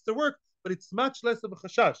do extra work, but it's much less of a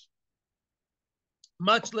chashash,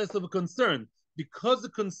 much less of a concern, because the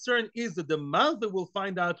concern is that the malve will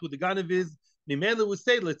find out who the ganev is. Mimele will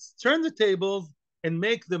say, let's turn the tables and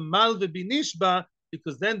make the malve be nishba,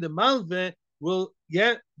 because then the malve will,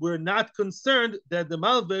 we're not concerned that the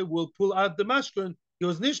malve will pull out the mashkon. He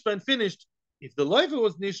was nishba and finished. If the loive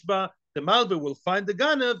was nishba, the malve will find the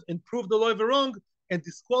ganev and prove the loive wrong and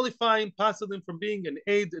disqualify him, passing him from being an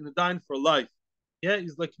aid and a dine for life. Yeah,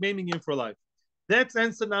 he's like maiming him for life. That's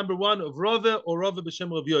answer number 1 of Rove or Rove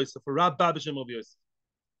b'Shem Rav Yosef, or Rabba b'Shem Rav Yosef.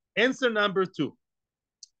 Answer number 2,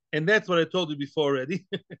 and that's what I told you before already.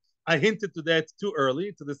 I hinted to that too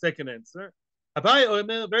early, to the second answer. Abai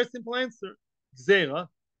Omer, very simple answer. Gzera.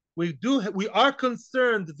 We are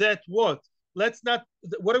concerned that what? Let's not,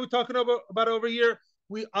 what are we talking about over here?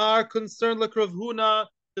 We are concerned, like Rav Huna,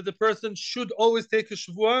 that the person should always take a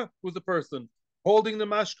shvua. Who's the person holding the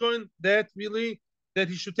mashkon? That he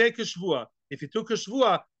should take a shvua. If he took a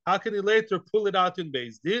shvua, how can he later pull it out in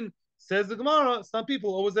Beis Din? Says the Gemara, some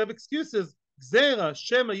people always have excuses. Gzera,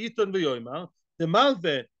 Shema, Yiton, V'yoyma. The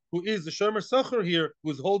Malve, who is the Shomer Socher here,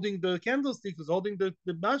 who's holding the candlestick, who's holding the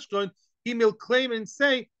mashkon, he will claim and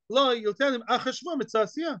say, Lo, you'll tell him, I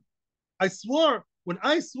swore, when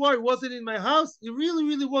I swore it wasn't in my house, it really,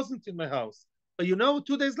 really wasn't in my house. But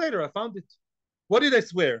 2 days later, I found it. What did I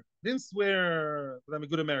swear? I didn't swear that I'm a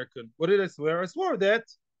good American. What did I swear? I swore that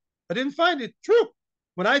I didn't find it. True.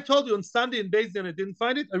 When I told you on Sunday in Beis Din I didn't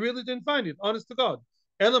find it, I really didn't find it. Honest to God.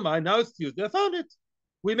 Elamai, now it's Tuesday. I found it.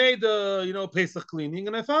 We made Pesach cleaning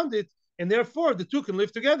and I found it. And therefore the two can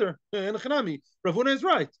live together. And Ravuna is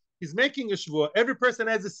right. He's making a shvua. Every person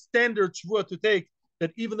has a standard shvua to take,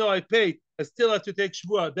 that even though I pay, I still have to take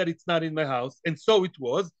shvua that it's not in my house. And so it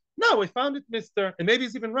was. Now I found it, mister. And maybe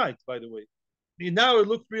he's even right, by the way. Now it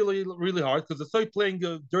looked really, really hard because I saw you playing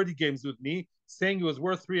dirty games with me, saying it was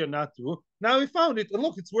worth 3 or not 2. Now we found it, and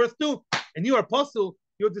look, it's worth 2. And you are apostle,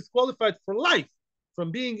 you're disqualified for life from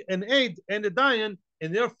being an aid and a dayan,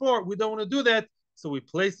 and therefore we don't want to do that. So we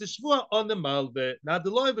place the shvua on the malve. Now the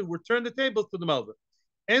loive, we turn the tables to the malve.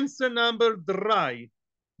 Answer number 3.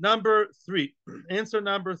 Number 3. Answer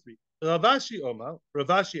number 3. Ravashi Omar.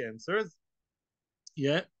 Ravashi answers.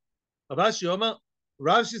 Yeah. Ravashi Omar.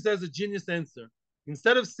 Rashi says a genius answer.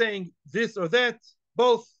 Instead of saying this or that,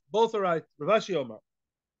 both are right. Ravashi Omar.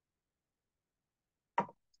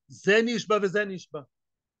 Ze nishba v'ze nishba.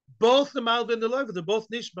 Both the malva and the loiva, they're both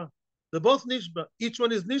nishba. They're both nishba. Each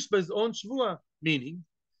one is nishba, his own shvua. Meaning,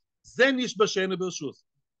 ze nishba she'enu b'rshus.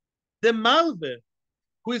 The malva,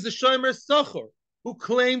 who is a shomer sochor, who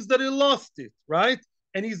claims that he lost it, right?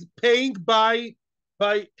 And he's paying by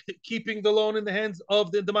keeping the loan in the hands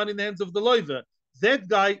of the money in the hands of the loiva. That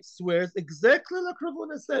guy swears exactly like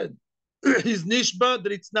Ravuna said. He's nishba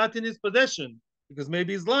that it's not in his possession because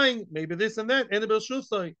maybe he's lying, maybe this and that. And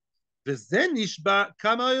nishba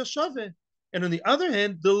kama. And on the other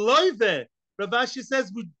hand, the loive, Ravashi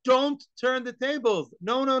says we don't turn the tables.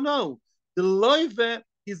 No. The loive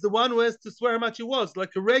is the one who has to swear how much he was,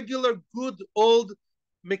 like a regular good old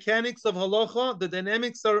mechanics of halacha. The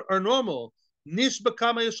dynamics are normal. Nishba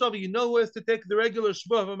kama yashava. You know who has to take the regular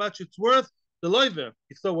shvua of how much it's worth. The loiver.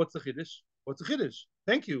 If so, what's the chiddush? What's the chiddush?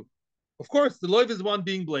 Thank you. Of course, the loiver is the one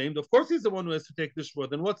being blamed. Of course, he's the one who has to take the shvua.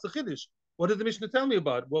 Then what's the chiddush? What did the Mishnah tell me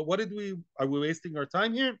about? What did we? Are we wasting our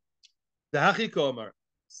time here? The Hachik Omar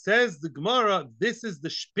says the Gemara. This is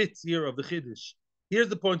the spitz here of the chiddush. Here's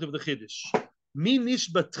the point of the chiddush. Mi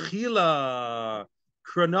nishba tchila.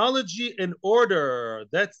 Chronology and order.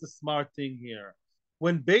 That's the smart thing here.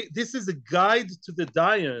 This is a guide to the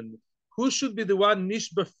dayan. Who should be the one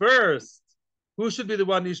nishba first? Who should be the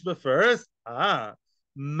one nishba first? Malve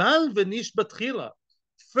nishba tchila.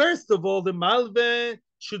 First of all, the malve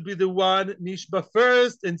should be the one nishba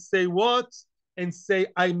first and say what? And say,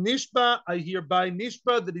 I'm nishba, I hereby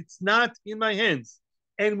nishba, that it's not in my hands.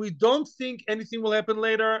 And we don't think anything will happen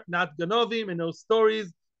later, not ganovim and no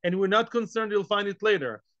stories, and we're not concerned he'll find it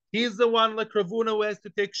later. He's the one like Ravuna who has to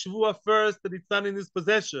take shvua first, that it's not in his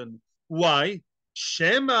possession. Why?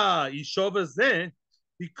 Shema yishova zeh.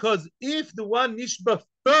 Because if the one nishba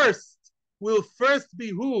first will first be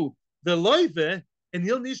who? The loive, and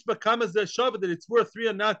he'll nishba kama shava that it's worth 3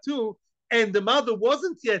 and not 2, and the malva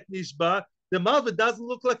wasn't yet nishba, the malva doesn't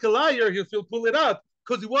look like a liar, he'll pull it up,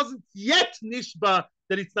 because he wasn't yet nishba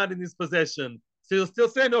that it's not in his possession. So he'll still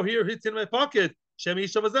say, no, here, it's in my pocket. He'll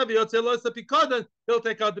take out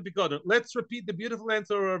the pikodon. Let's repeat the beautiful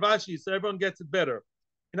answer of Ravashi so everyone gets it better.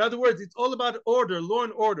 In other words, it's all about order, law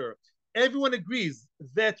and order. Everyone agrees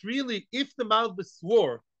that really, if the Malva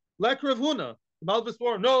swore, like Rav Huna, the Malva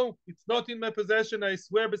swore, no, it's not in my possession, I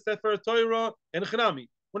swear by Sefer Torah and Chanami.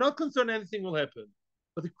 We're not concerned anything will happen.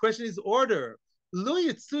 But the question is order. Lo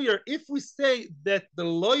Yitzuyar, if we say that the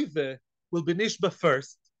Loive will be Nishba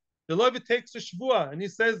first, the Loive takes a Shvua and he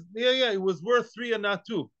says, yeah, it was worth 3 and not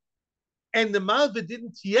 2. And the Malva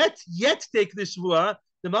didn't yet take the Shvua,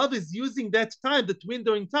 the Malva is using that time, that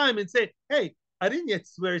window in time, and say, hey, I didn't yet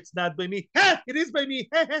swear it's not by me. It is by me.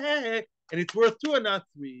 And it's worth 2 and not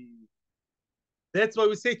 3. That's why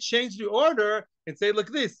we say change the order and say like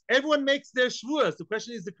this. Everyone makes their shvuas. The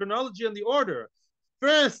question is the chronology and the order.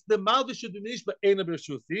 First, the Malvi should be nishba eina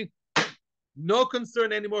b'rshusi. No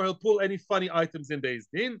concern anymore. He'll pull any funny items in Beis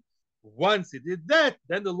Din. Once he did that,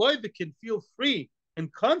 then the loiva can feel free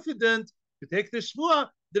and confident to take the shvua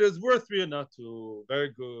that is worth 3 and not 2. Very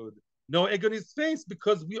good. No egg on his face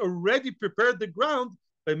because we already prepared the ground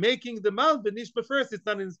by making the malva nishba first. It's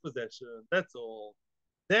not in his possession. That's all.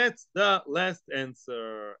 That's the last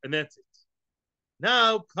answer, and that's it.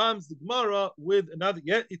 Now comes the Gemara with another.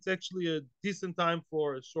 Yeah, it's actually a decent time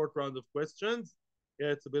for a short round of questions. Yeah,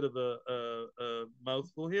 it's a bit of a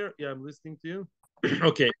mouthful here. Yeah, I'm listening to you.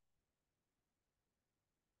 Okay.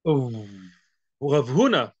 Oh, Rav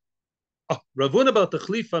Huna. Rav Huna bar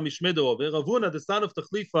Tachlifa Mishmedo Rav Huna, the son of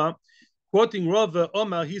Tachlifa, quoting Rav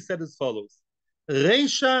Omar, he said as follows: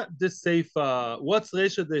 Reisha de Seifa. What's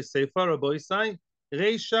Reisha de Seifa, Rabbi Isai?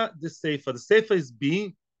 Reisha the Seifa. The Seifa is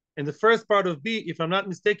B, and the first part of B, if I'm not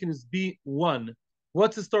mistaken, is B1.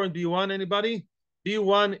 What's the story in B1? Anybody?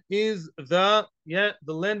 B1 is the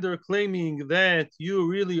lender claiming that you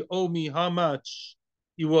really owe me how much?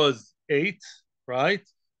 It was 8, right?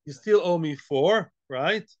 You still owe me 4,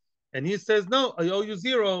 right? And he says, no, I owe you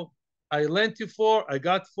 0. I lent you 4, I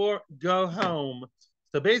got 4, go home.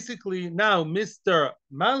 So basically, now Mr.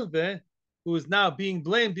 Malve, who is now being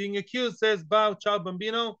blamed, being accused, says, Bow, ciao,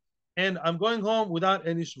 bambino, and I'm going home without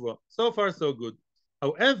any shvua. So far, so good.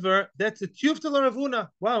 However, that's a tufta Ravuna.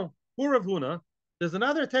 Wow, poor Ravuna. There's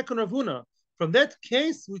another attack on Ravuna. From that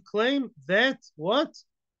case, we claim that what?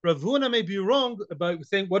 Ravuna may be wrong about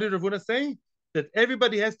saying, what did Ravuna say? That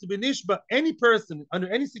everybody has to be nishba. Any person, under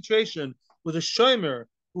any situation, with a shomer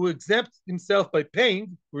who exempts himself by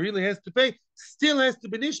paying, who really has to pay, still has to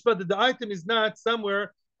be nishba, that the item is not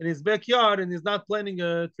somewhere in his backyard and he's not planning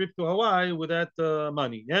a trip to Hawaii with that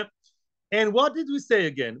money. Yeah. And what did we say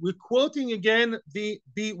again? We're quoting again the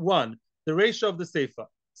B1, the ratio of the Seifa.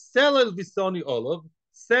 Sell el visoni olav,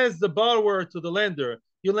 says the borrower to the lender,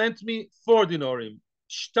 you lent me 4 dinorim.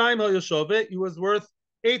 Shtaim ha-yoshove, it was worth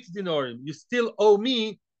 8 dinorim. You still owe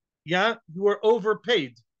me, yeah, you were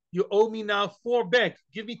overpaid. You owe me now 4 back.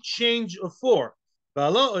 Give me change of 4.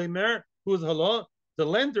 V'alo oimer, who's halo? The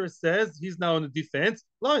lender says, he's now in the defense.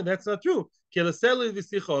 No, that's not true. I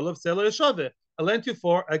lent you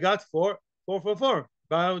 4, I got 4, 4, 4, 4.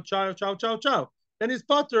 Bow, chow, chow, chow, chow. Then he's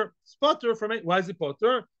potter from it. Why is he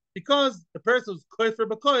potter? Because the person who's koifer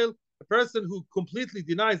b'koil, a person who completely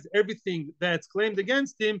denies everything that's claimed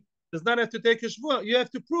against him, does not have to take a shvua. You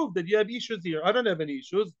have to prove that you have issues here. I don't have any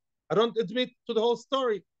issues. I don't admit to the whole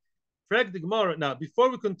story. Frag the Gemara. Now, before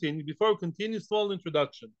we continue, small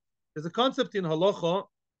introduction. There's a concept in halacha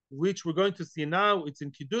which we're going to see now. It's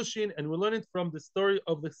in Kiddushin, and we learn it from the story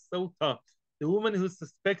of the Sota, the woman who's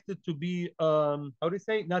suspected to be, how do you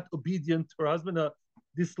say, not obedient to her husband,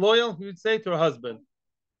 disloyal, you would say, to her husband.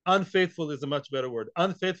 Unfaithful is a much better word.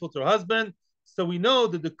 Unfaithful to her husband. So we know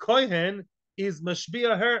that the kohen is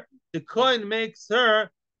mashbia her. The kohen makes her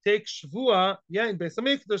take shvua. Yeah, in Beis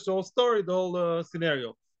Hamikdash, the whole story, the whole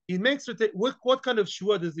scenario. He makes her take. What kind of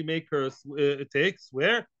shvua does he make her take?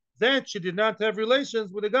 Swear that she did not have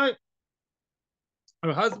relations with a guy.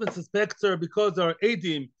 Her husband suspects her because our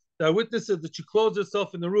edim, the witnesses, that she closed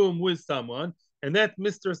herself in the room with someone, and that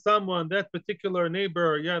Mr. Someone, that particular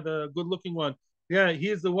neighbor, yeah, the good-looking one, yeah, he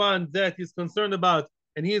is the one that he's concerned about,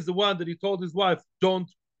 and he is the one that he told his wife, don't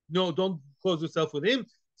close yourself with him.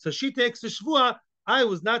 So she takes the shvua. I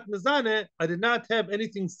was not mezane. I did not have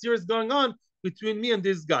anything serious going on between me and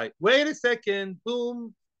this guy. Wait a second.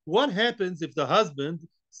 Boom. What happens if the husband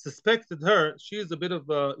suspected her? She is a bit of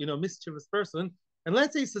a mischievous person, and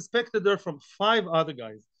let's say suspected her from 5 other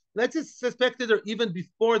guys. Let's say suspected her even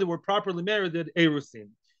before they were properly married at Erusin.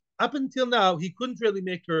 Up until now, he couldn't really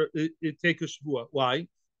make her take a shvua. Why?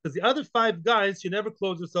 Because the other 5 guys she never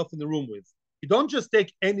closed herself in the room with. You don't just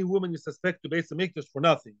take any woman you suspect to Beis Hamikdash for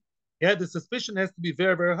nothing. Yeah, the suspicion has to be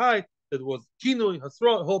very, very high. That was kinui,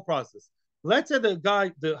 hasra, whole process. Let's say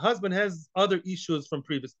the husband has other issues from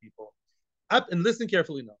previous people. Up and listen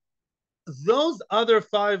carefully now. Those other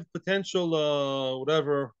 5 potential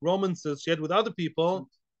whatever romances she had with other people,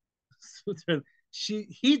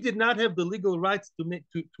 he did not have the legal rights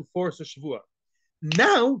to force a shvua.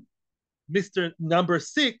 Now, Mr. Number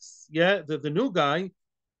 6, yeah, the new guy,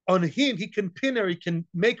 on him, he can pin her, he can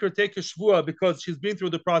make her take a shvua because she's been through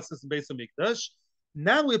the process in Beis Hamikdash.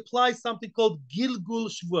 Now we apply something called gilgul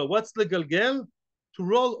shvua. What's the galgel? To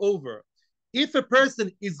roll over. If a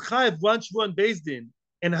person is chayav 1 shvua in Beis Din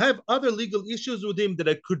and have other legal issues with him that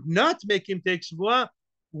I could not make him take shvua,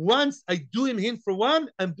 once I do him in for 1,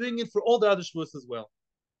 I'm doing it for all the other shvuas as well.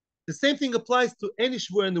 The same thing applies to any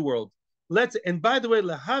shvua in the world. And by the way,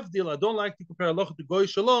 lahavdil, I don't like to compare halacha to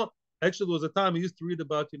goyish law. Actually, there was a time I used to read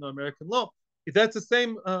about American law. If that's the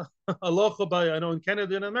same halacha by, I know, in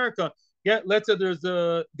Canada and America, yeah, let's say there's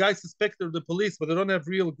a guy suspected of the police, but they don't have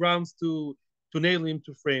real grounds to nail him,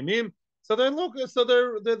 to frame him. So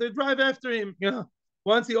they drive after him.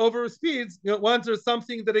 Once he overspeeds, once there's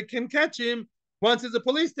something that it can catch him, once it's a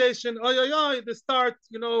police station, they start,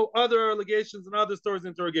 other allegations and other stories,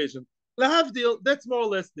 interrogation. Lahavdil, that's more or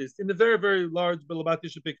less this, in the very, very large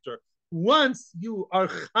Bilabatisha picture. Once you are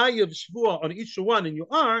chayav shvua on each one, and you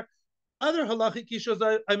are, other halachic issues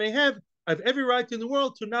I may have, I have every right in the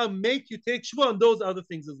world to now make you take shvua on those other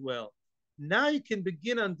things as well. Now you can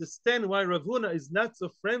begin to understand why Rav Huna is not so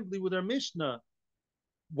friendly with our Mishnah.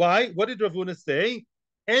 Why? What did Rav Huna say?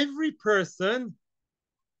 Every person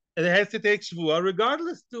has to take shvua,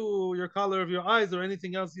 regardless to your color of your eyes or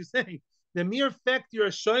anything else you say. The mere fact you're a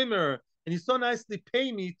shomer and you so nicely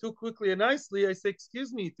pay me too quickly and nicely, I say,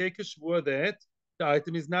 excuse me, take a shvua that the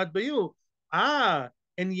item is not by you.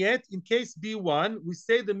 And yet in case B1, we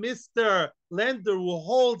say the Mr. Lender who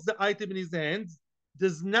holds the item in his hands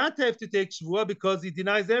does not have to take shvua because he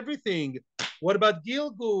denies everything. What about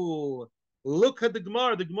Gilgul? Look at the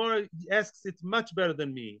Gemara. The Gemara asks it much better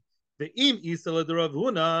than me. The im isala de Rav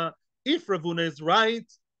Huna. If Rav Huna is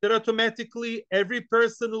right, that automatically every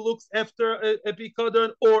person who looks after a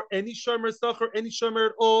bikodon or any shomer soch or any shomer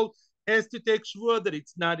at all has to take shvua that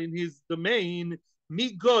it's not in his domain.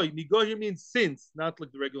 Migoy here means since, not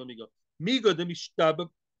like the regular migo. Migo the mishtab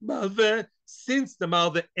malve, since the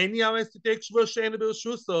malve anyhow has to take shvua she'ena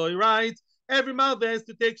b'rshusoi, right? Every malve has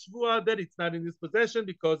to take shvua that it's not in his possession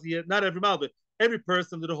because he had, not every malve, every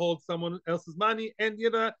person that holds someone else's money and he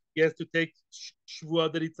has to take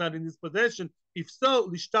shvua that it's not in his possession. If so,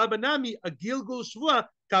 lishtabanami a gilgul shvua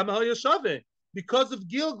kama hayashave. Because of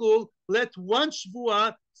gilgul, let one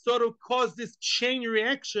shvua sort of cause this chain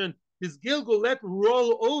reaction. This gilgul let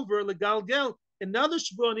roll over legalgel another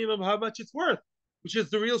shvua of how much it's worth, which is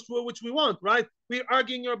the real shvua which we want, right? We're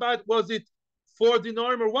arguing about was it 4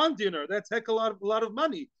 dinarim or 1 dinar? That's heck a lot of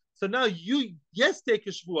money. So now you take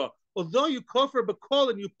a shvua. Although you kofar b'kol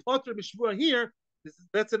and you potter b'shvua here,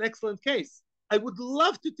 that's an excellent case. I would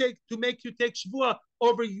love to make you take shvua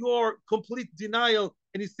over your complete denial,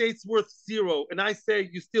 and you say it's worth 0, and I say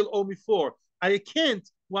you still owe me 4. I can't.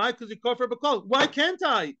 Why? Because you kofar b'kol. Why can't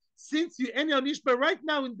I? Since you any nishba right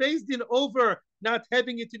now in Beis Din over not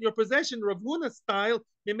having it in your possession, Rav Huna style,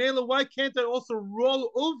 Memela, why can't I also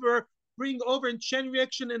roll over, bring over in chain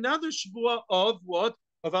reaction another shvua of what?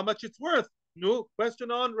 Of how much it's worth? No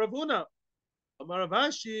question on Rav Huna. Amar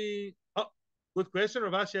Ravashi. Oh, good question.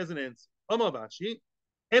 Ravashi has an answer. Amar Ravashi.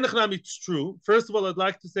 Enechnam, it's true. First of all, I'd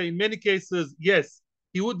like to say in many cases, yes,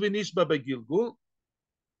 he would be nishba by Gilgul.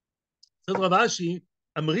 Says Ravashi,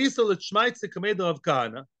 Amrisol et Shmaitze Kamed Rav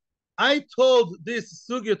Kahana. I told this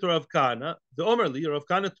sugya to Rav Kahana, the Omerli, Rav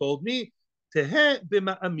Kahana told me, Tehe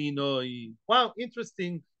b'ma'aminoi. Wow,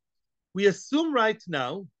 interesting. We assume right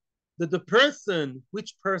now that the person,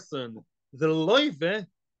 which person, the loive,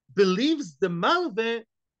 believes the malve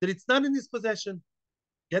that it's not in his possession.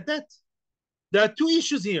 Get that? There are 2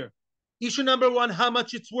 issues here. Issue number 1, how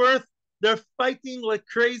much it's worth. They're fighting like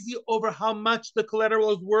crazy over how much the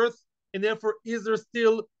collateral is worth, and therefore is there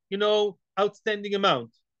still, outstanding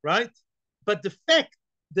amount, right? But the fact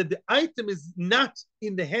that the item is not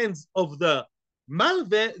in the hands of the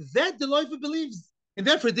malve, that the loive believes, and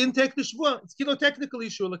therefore it didn't take the shvua. It's a technical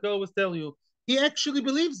issue, like I always tell you. He actually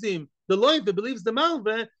believes him. The loive believes the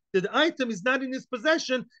malve that the item is not in his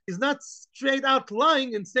possession, is not straight out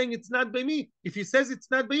lying and saying it's not by me. If he says it's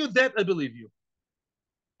not by you, that I believe you.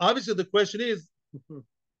 Obviously, the question is,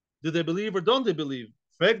 do they believe or don't they believe?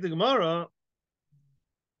 Frag the Gemara,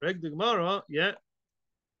 yeah.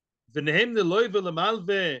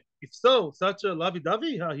 If so, such a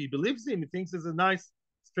lavi-davi, he believes him, he thinks he's a nice,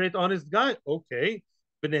 straight, honest guy. Okay.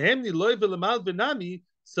 So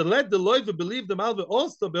let the loiva believe the malve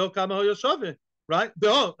also, right?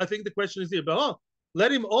 I think the question is here.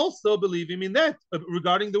 Let him also believe him in that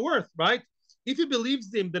regarding the worth, right? If he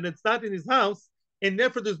believes him, then it's not in his house, and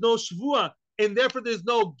therefore there's no shvua, and therefore there's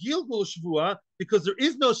no gilgul shvua, because there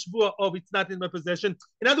is no shvua of it's not in my possession.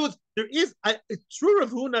 In other words, there is, true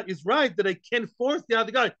Rav Huna is right that I can force the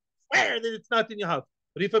other guy, swear that it's not in your house.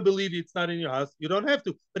 But if I believe it's not in your house, you don't have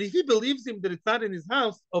to. But if he believes him that it's not in his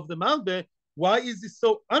house of the malbe, why is he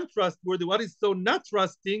so untrustworthy? What is so not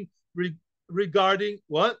trusting regarding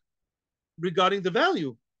what? Regarding the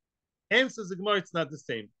value? Answers the Gemara, it's not the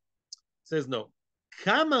same. Says no.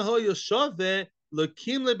 Kama ho yoshove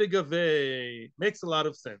lokim lebegave. Makes a lot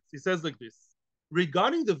of sense. He says like this.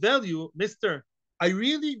 Regarding the value, mister, I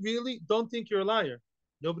really, really don't think you're a liar.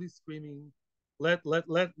 Nobody's screaming. Let's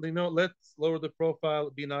lower the profile,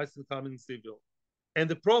 be nice and calm and civil. And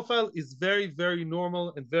the profile is very, very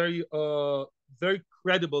normal and very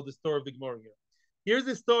credible, the story of the Gemara here. Here's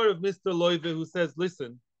the story of Mr. Loive who says,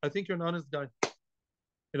 listen, I think you're an honest guy.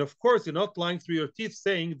 And of course, you're not lying through your teeth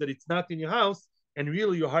saying that it's not in your house and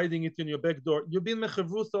really you're hiding it in your back door. You've been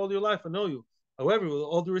mechavus all your life, I know you. However, with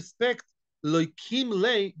all due respect, loikim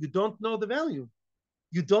lei, you don't know the value.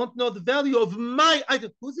 You don't know the value of my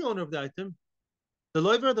item. Who's the owner of the item? The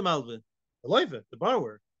loiver or the malvin? The loiver, the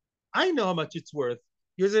borrower. I know how much it's worth.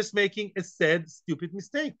 You're just making a sad, stupid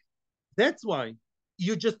mistake. That's why.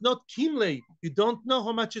 You're just not kimlei. You don't know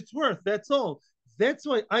how much it's worth. That's all. That's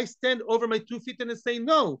why I stand over my 2 feet and I say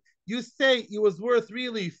no. You say it was worth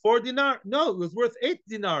really 4 dinar. No, it was worth 8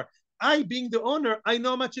 dinar. I, being the owner, I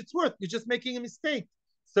know how much it's worth. You're just making a mistake.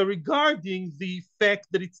 So regarding the fact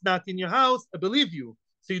that it's not in your house, I believe you.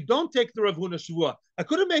 So you don't take the Rav Huna Shvua. I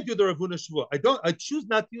could have made you the Rav Huna Shvua. I don't. I choose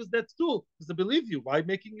not to use that tool because I believe you. Why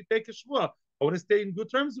making you take a Shvua? I want to stay in good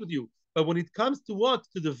terms with you. But when it comes to what?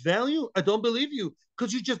 To the value, I don't believe you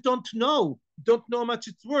because you just don't know. You don't know how much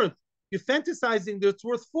it's worth. You're fantasizing that it's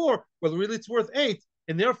worth 4, well, really it's worth 8.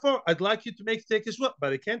 And therefore, I'd like you to take a shvua,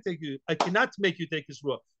 but I cannot make you take a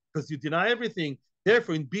shvua because you deny everything.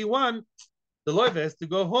 Therefore, in B1, the loiva has to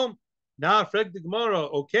go home. Now, frag the Gemara,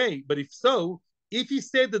 okay, but if so, if he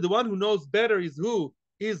said that the one who knows better is who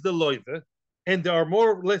is the loiva, and there are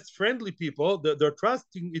more or less friendly people, they're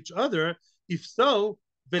trusting each other. If so,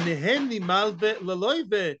 v'neheni malve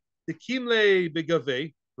laloive the kimle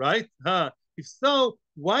begave, right? Huh? If so,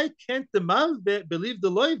 why can't the malve believe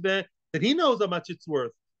the loive that he knows how much it's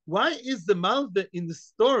worth? Why is the malve in the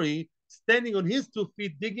story standing on his 2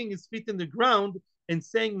 feet, digging his feet in the ground, and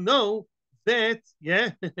saying no? That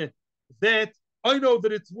that I know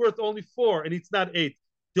that it's worth only 4 and it's not 8.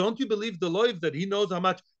 Don't you believe the loiv that he knows how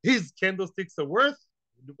much his candlesticks are worth?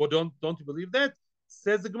 Or don't you believe that?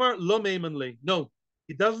 Says the Gemara, lo meimanle. No,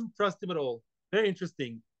 he doesn't trust him at all. Very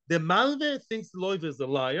interesting. The malve thinks the loiv is a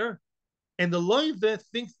liar, and the loive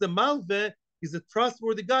thinks the malve is a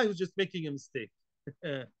trustworthy guy who's just making a mistake.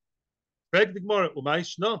 Frag the Gemara,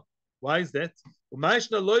 no. Why is that?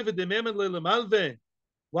 Loive de meimanle malve.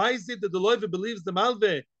 Why is it that the loive believes the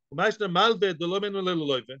malve? And why is it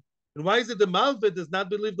the malve does not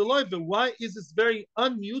believe the loive? Why is this very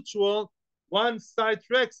unmutual, one-side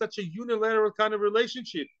track, such a unilateral kind of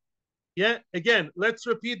relationship? Yeah, again, let's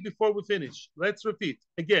repeat before we finish. Let's repeat.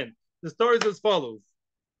 Again, the story is as follows.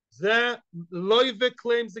 The loive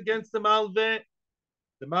claims against the malve,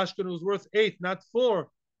 the mashkin was worth 8, not 4.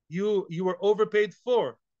 You were overpaid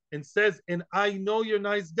 4, and says, and I know you're a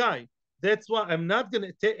nice guy. That's why I'm not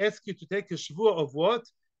going to ask you to take a shvua of what?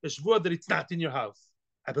 A shvua that it's not in your house.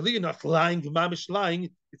 I believe you're not lying, mamish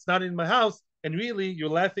lying. It's not in my house. And really, you're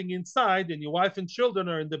laughing inside, and your wife and children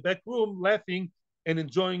are in the back room laughing and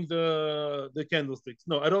enjoying the candlesticks.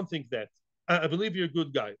 No, I don't think that. I believe you're a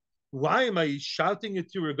good guy. Why am I shouting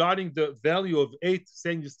at you regarding the value of 8,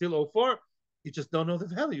 saying you still owe 4? You just don't know the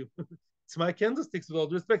value. It's my candlesticks, with all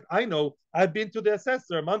due respect. I know. I've been to the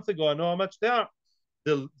assessor a month ago. I know how much they are.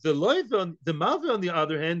 The Malva, on the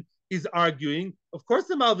other hand, is arguing. Of course,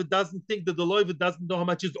 the Malva doesn't think that the Loiva doesn't know how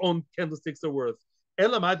much his own candlesticks are worth.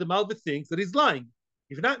 Elamai, the Malva thinks that he's lying.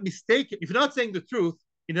 If you're not mistaken, if you're not saying the truth,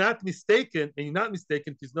 you're not mistaken, and you're not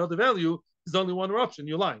mistaken if you know the value, there's only one option,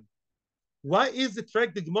 you're lying. Why is it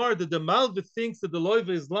track the Gemara that the Malva thinks that the Loiva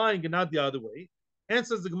is lying and not the other way?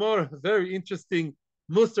 Answers the Gemara, a very interesting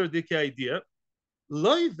Musar idea.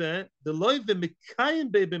 Loive, the Loive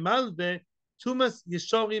Mekayim Be Malve Tumas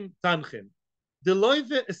Yeshorim Tanchem. The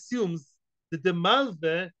Loive assumes that the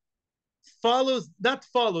Malve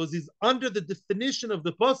is under the definition of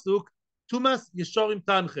the Pasuk, Tumas Yeshorim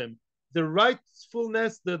Tanchem. The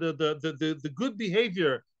rightfulness, the good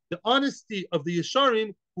behavior, the honesty of the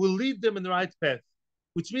Yeshorim will lead them in the right path,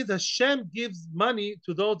 which means Hashem gives money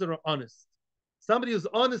to those that are honest. Somebody who's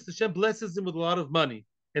honest, Hashem blesses him with a lot of money.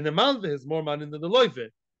 And the Malve has more money than the Loive.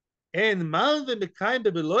 And Malve Mekayim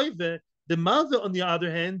Be Loive, the Malve, on the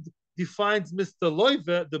other hand, defines Mr.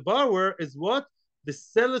 Loive, the borrower, as what? The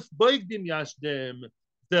self boigdim yashdem,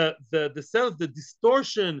 the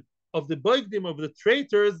distortion of the boigdim, of the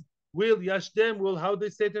traitors, will yashdem, will, how they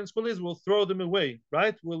say it in school is, will throw them away,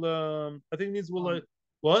 right? Will, I think it means will,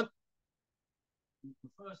 what? The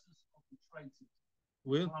first of the traitors.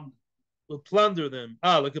 Will plunder them.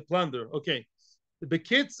 Like a plunder. Okay. The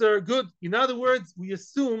kids are good. In other words, we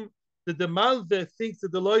assume that the Malve thinks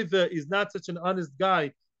that the Loive is not such an honest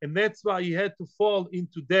guy, and that's why he had to fall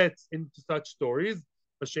into that, into such stories.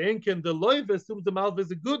 But She'enken, the Loive assumes the Malve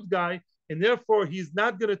is a good guy, and therefore he's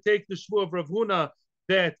not going to take the shvu of Rav Huna,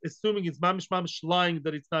 that assuming it's mamish lying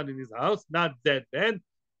that it's not in his house, not that bad.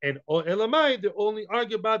 And Elamai, they only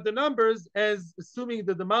argue about the numbers as assuming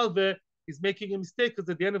that the Malve is making a mistake, because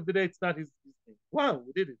at the end of the day, it's not his thing. Wow,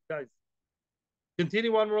 we did it, guys.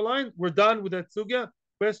 Continue one more line. We're done with that sugya.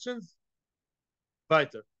 Questions?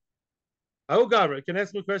 Weiter. Ahu Gavra, you can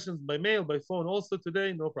ask me questions by mail, by phone also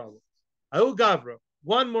today, no problem. Ahu Gavra,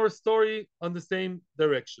 one more story on the same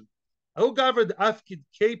direction. Ahu Gavra the Afkid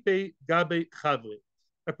Kepe Gabe Chavre.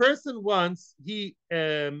 A person once, he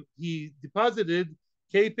deposited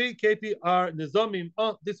Kepe are Nizomim.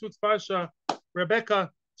 Oh, this week's Parsha,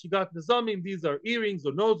 Rebecca, she got Nizomim. These are earrings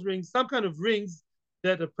or nose rings, some kind of rings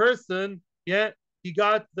that a person, he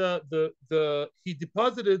got he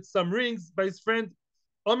deposited some rings by his friend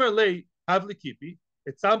Omer Lei Havli Kipi.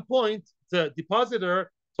 At some point, the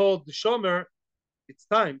depositor told the Shomer, it's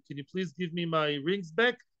time. Can you please give me my rings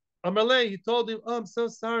back? Amarle, he told him, oh, I'm so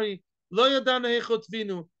sorry. Lo yadana hechot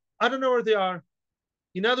vinu. I don't know where they are.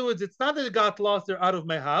 In other words, it's not that they got lost, they're out of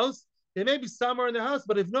my house. They may be somewhere in the house,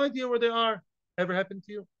 but I have no idea where they are. Ever happened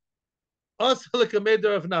to you? Also, like a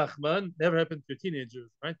Meder of Nachman, never happened to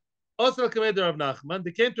teenagers, right? Also, like a Meder of Nachman,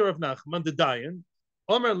 they came to Rav Nachman, the Dayan.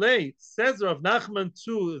 Omer Lei says Rav Nachman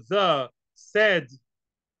to the said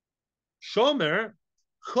Shomer,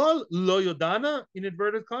 Chol lo yodana, in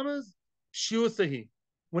inverted commas, pshiusahi.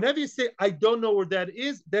 Whenever you say, I don't know where that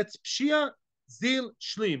is, that's pshia zil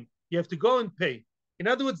shlim. You have to go and pay. In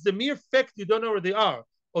other words, the mere fact you don't know where they are.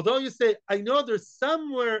 Although you say, I know they're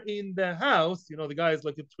somewhere in the house, the guy is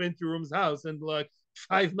like a 20 rooms house and like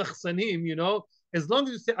 5 machsanim, as long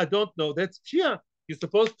as you say, I don't know, that's pshia. You're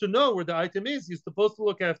supposed to know where the item is. You're supposed to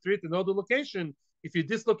look after it and know the location. If you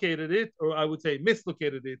dislocated it, or I would say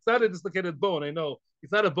mislocated it, it's not a dislocated bone. I know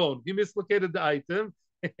it's not a bone. You mislocated the item,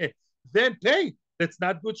 then pay. That's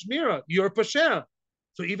not good shmira. You're pasha.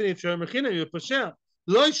 So even if you're mechina, you're pasha.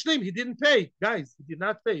 Lo shlim, he didn't pay. Guys, he did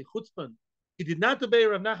not pay. Chutzpan. He did not obey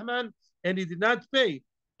Rav Nachman, and he did not pay.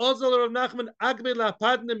 Also, Rav Nachman agme la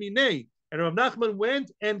padna minei, and Rav Nachman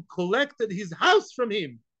went and collected his house from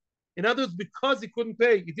him. In other words, because he couldn't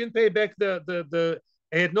pay, he didn't pay back the.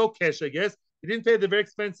 He had no cash, I guess. He didn't pay the very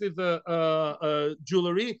expensive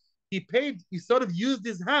jewelry. He paid. He sort of used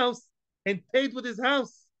his house and paid with his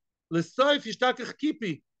house. At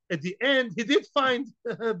the end, he did find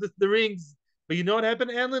the rings. But you know what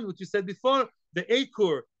happened, Alan? What you said before, the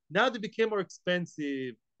Akur. Now they became more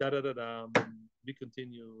expensive. Da da da da. Be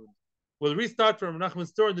continued. We'll restart from Nachman's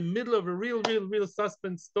story in the middle of a real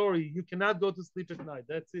suspense story. You cannot go to sleep at night.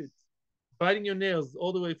 That's it. Biting your nails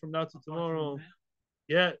all the way from now to tomorrow.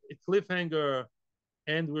 Yeah, a cliffhanger.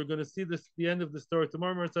 And we're going to see the end of the story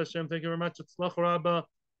tomorrow. Hashem. Thank you very much. Have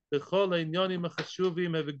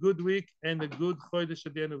a good week and a good chodesh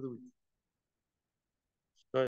at the end of the week.